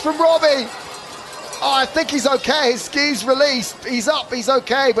crash from Robbie. Oh, I think he's okay. His ski's released. He's up, he's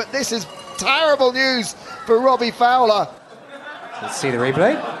okay. But this is terrible news for Robbie Fowler. Let's see the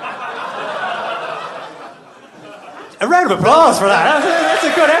replay. A round of applause for that. That's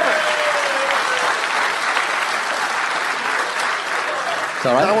a good effort.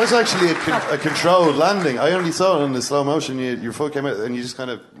 Right. That was actually a controlled landing. I only saw it in the slow motion. Your foot came out and you just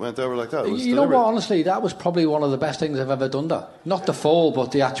kind of went over like that. You know what? Honestly, that was probably one of the best things I've ever done. Not the fall,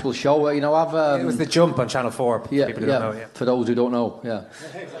 but the actual show. It was the jump on Channel 4. Yeah, people who don't know. Yeah. For those who don't know, yeah,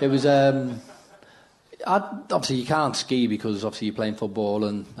 it was. Obviously, you can't ski because obviously you're playing football,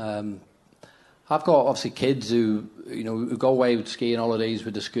 and I've got obviously kids who who go away with skiing holidays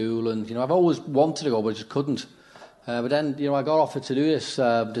with the school, and I've always wanted to go, but I just couldn't. But then, I got offered to do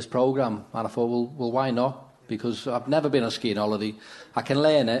this programme, and I thought, well, why not? Because I've never been on a skiing holiday. I can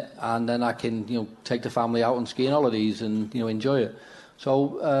learn it, and then I can, take the family out on skiing holidays and, enjoy it.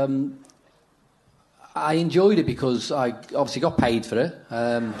 So I enjoyed it because I obviously got paid for it.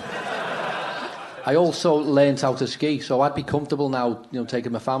 I also learnt how to ski, so I'd be comfortable now,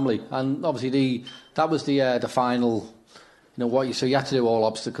 taking my family. And obviously that was the final. So you have to do all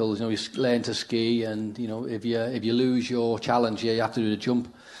obstacles. You learn to ski, and if you lose your challenge, you have to do the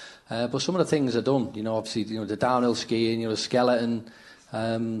jump. But some of the things are done. Obviously, the downhill skiing, the skeleton.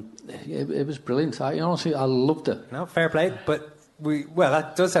 It was brilliant. Honestly, I loved it. No, fair play. But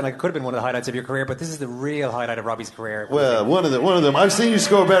that does sound like it could have been one of the highlights of your career. But this is the real highlight of Robbie's career. Well, one of them. I've seen you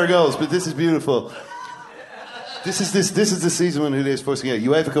score better goals, but this is beautiful. This is the season when Julio's forcing out.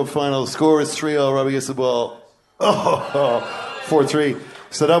 UEFA Cup final. Score is 3-0. Robbie gets the ball. 4-3.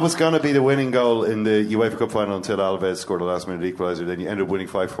 So that was going to be the winning goal in the UEFA Cup final until Alves scored a last-minute equaliser. Then you ended up winning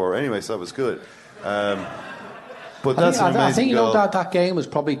 5-4. Anyway, so that was good. But that's an amazing I think goal. that game was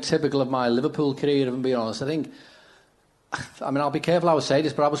probably typical of my Liverpool career, if I'm being honest. I'll be careful how I say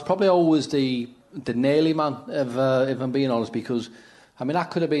this, but I was probably always the nearly man, if I'm being honest, because that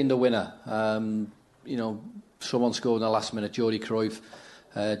could have been the winner. Someone scored in the last minute, Jordi Cruyff.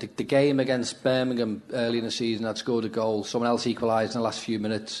 The game against Birmingham early in the season, I'd scored a goal. Someone else equalised in the last few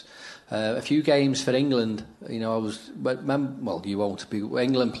minutes. A few games for England. I was. Well, you won't.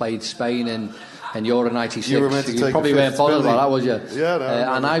 England played Spain in Euro '96. You were meant to take probably weren't bothered about that, was you? Yeah.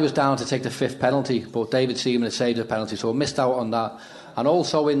 No, and I was down to take the 5th penalty, but David Seaman had saved the penalty, so I missed out on that. And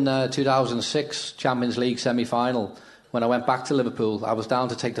also in 2006 Champions League semi-final, when I went back to Liverpool, I was down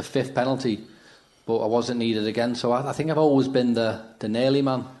to take the 5th penalty, but I wasn't needed again. So I think I've always been the nearly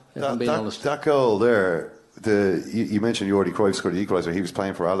man, if I'm being honest. That goal there, you mentioned Jordi Cruyff scored the equaliser. He was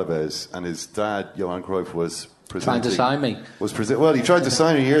playing for Alaves, and his dad, Johan Cruyff, was trying to sign me. Well, he tried to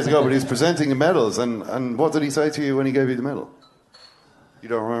sign me years ago, but he was presenting the medals. And what did he say to you when he gave you the medal? You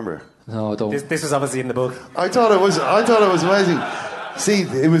don't remember? No, I don't. This was obviously in the book. I thought it was amazing. See,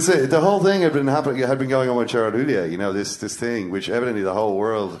 it was the whole thing had been going on with Gerard Houllier, you know, this thing, which evidently the whole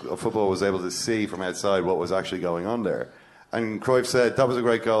world of football was able to see from outside what was actually going on there. And Cruyff said, that was a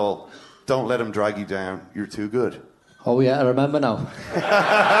great goal. Don't let him drag you down. You're too good. Oh, yeah, I remember now.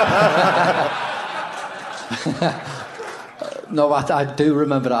 No, I do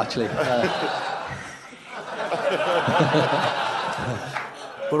remember, actually.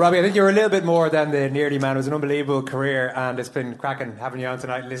 Well, Robbie, I think you're a little bit more than the nearly man. It was an unbelievable career, and it's been cracking having you on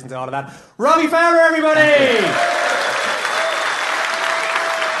tonight and listening to all of that. Robbie Fowler, everybody!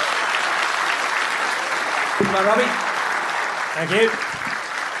 Come on, Robbie. Thank you.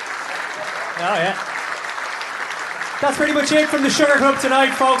 Oh, yeah. That's pretty much it from the Sugar Club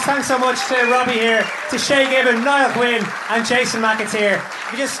tonight, folks. Thanks so much to Robbie here, to Shay Gibbon, Niall Quinn, and Jason McAteer.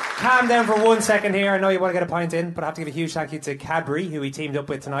 If you just calm down for 1 second here, I know you want to get a pint in, but I have to give a huge thank you to Cadbury, who we teamed up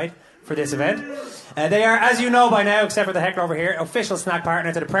with tonight for this event. They are, as you know by now, except for the heckler over here, official snack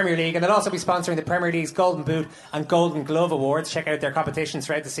partner to the Premier League, and they'll also be sponsoring the Premier League's Golden Boot and Golden Glove Awards. Check out their competitions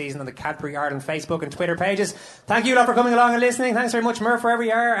throughout the season on the Cadbury Ireland Facebook and Twitter pages. Thank you lot for coming along and listening. Thanks very much, Murph, wherever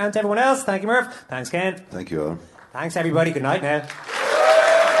you are, and to everyone else. Thank you, Murph. Thanks, Ken. Thank you, Owen. Thanks, everybody. Good night now.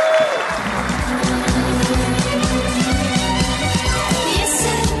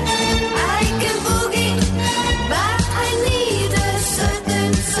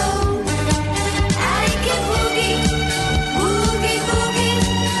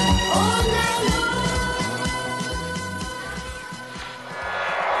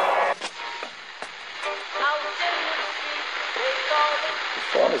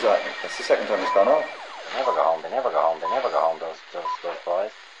 What is that? That's the second time it's gone off. They never go home, they never go home, they never go home, those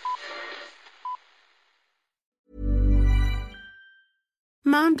boys.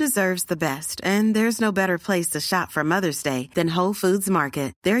 Mom deserves the best, and there's no better place to shop for Mother's Day than Whole Foods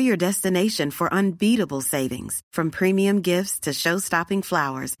Market. They're your destination for unbeatable savings, from premium gifts to show-stopping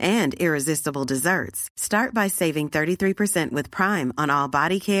flowers and irresistible desserts. Start by saving 33% with Prime on all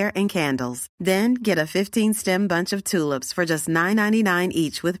body care and candles. Then get a 15-stem bunch of tulips for just $9.99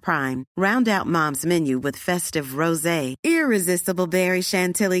 each with Prime. Round out Mom's menu with festive rosé, irresistible berry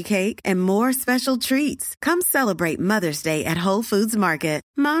chantilly cake, and more special treats. Come celebrate Mother's Day at Whole Foods Market.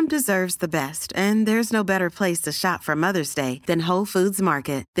 Mom deserves the best, and there's no better place to shop for Mother's Day than Whole Foods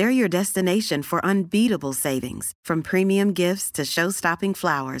Market. They're your destination for unbeatable savings, from premium gifts to show-stopping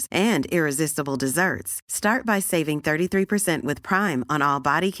flowers and irresistible desserts. Start by saving 33% with Prime on all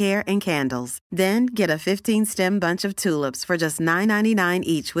body care and candles. Then get a 15-stem bunch of tulips for just $9.99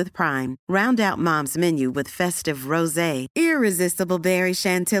 each with Prime. Round out Mom's menu with festive rosé, irresistible berry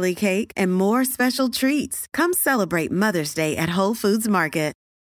chantilly cake, and more special treats. Come celebrate Mother's Day at Whole Foods Market.